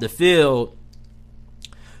off the field.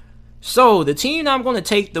 So the team I'm going to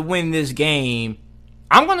take to win this game,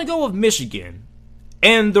 I'm going to go with Michigan.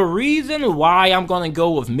 And the reason why I'm going to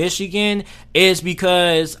go with Michigan is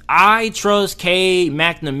because I trust Cade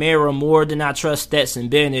McNamara more than I trust Stetson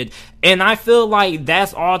Bennett. And I feel like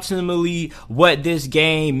that's ultimately what this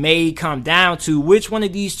game may come down to. Which one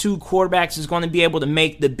of these two quarterbacks is going to be able to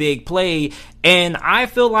make the big play? And I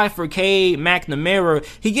feel like for Cade McNamara,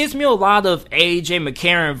 he gives me a lot of A.J.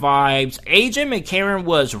 McCarron vibes. A.J. McCarron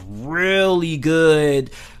was really good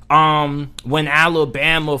when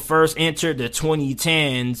Alabama first entered the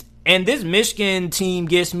 2010s, And this Michigan team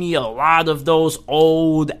gives me a lot of those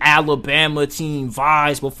old Alabama team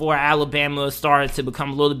vibes before Alabama started to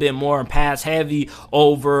become a little bit more pass heavy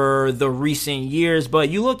over the recent years. But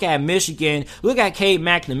you look at Michigan, look at Cade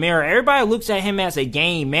McNamara, everybody looks at him as a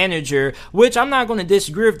game manager, which I'm not going to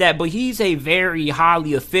disagree with that, but he's a very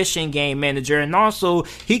highly efficient game manager, and also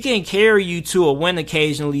he can carry you to a win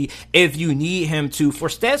occasionally if you need him to. For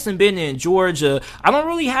Stetson Bennett in Georgia, I don't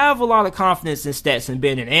really have a lot of confidence in Stetson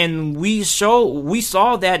Bennett, and we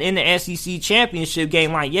saw that in the SEC championship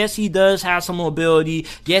game. Like, yes, he does have some mobility.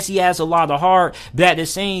 Yes, he has a lot of heart. But at the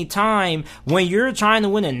same time, when you're trying to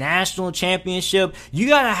win a national championship, you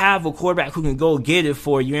got to have a quarterback who can go get it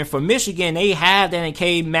for you. And for Michigan, they have that in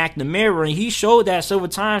Cade McNamara, and he showed that several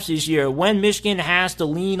times this year. When Michigan has to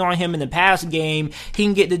lean on him in the pass game, he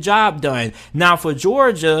can get the job done. Now, for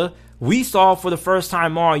Georgia, we saw for the first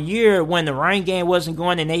time all year when the running game wasn't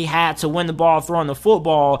going and they had to win the ball throwing the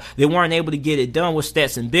football, they weren't able to get it done with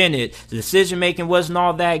Stetson Bennett. The decision making wasn't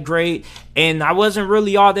all that great, and I wasn't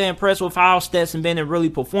really all that impressed with how Stetson Bennett really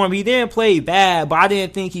performed. He didn't play bad, but I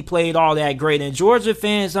didn't think he played all that great. And Georgia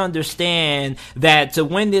fans understand that to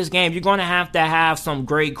win this game, you're going to have some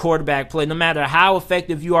great quarterback play. No matter how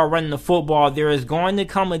effective you are running the football, there is going to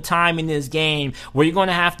come a time in this game where you're going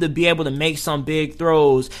to have to be able to make some big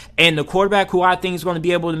throws. And the quarterback who I think is going to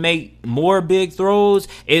be able to make more big throws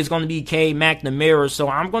is going to be Cade McNamara. So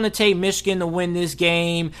I'm going to take Michigan to win this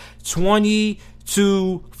game.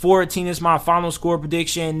 20-14 is my final score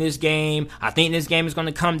prediction in this game. I think this game is going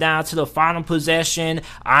to come down to the final possession.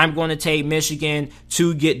 I'm going to take Michigan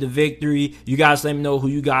to get the victory. You guys let me know who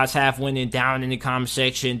you guys have winning down in the comment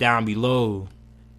section down below.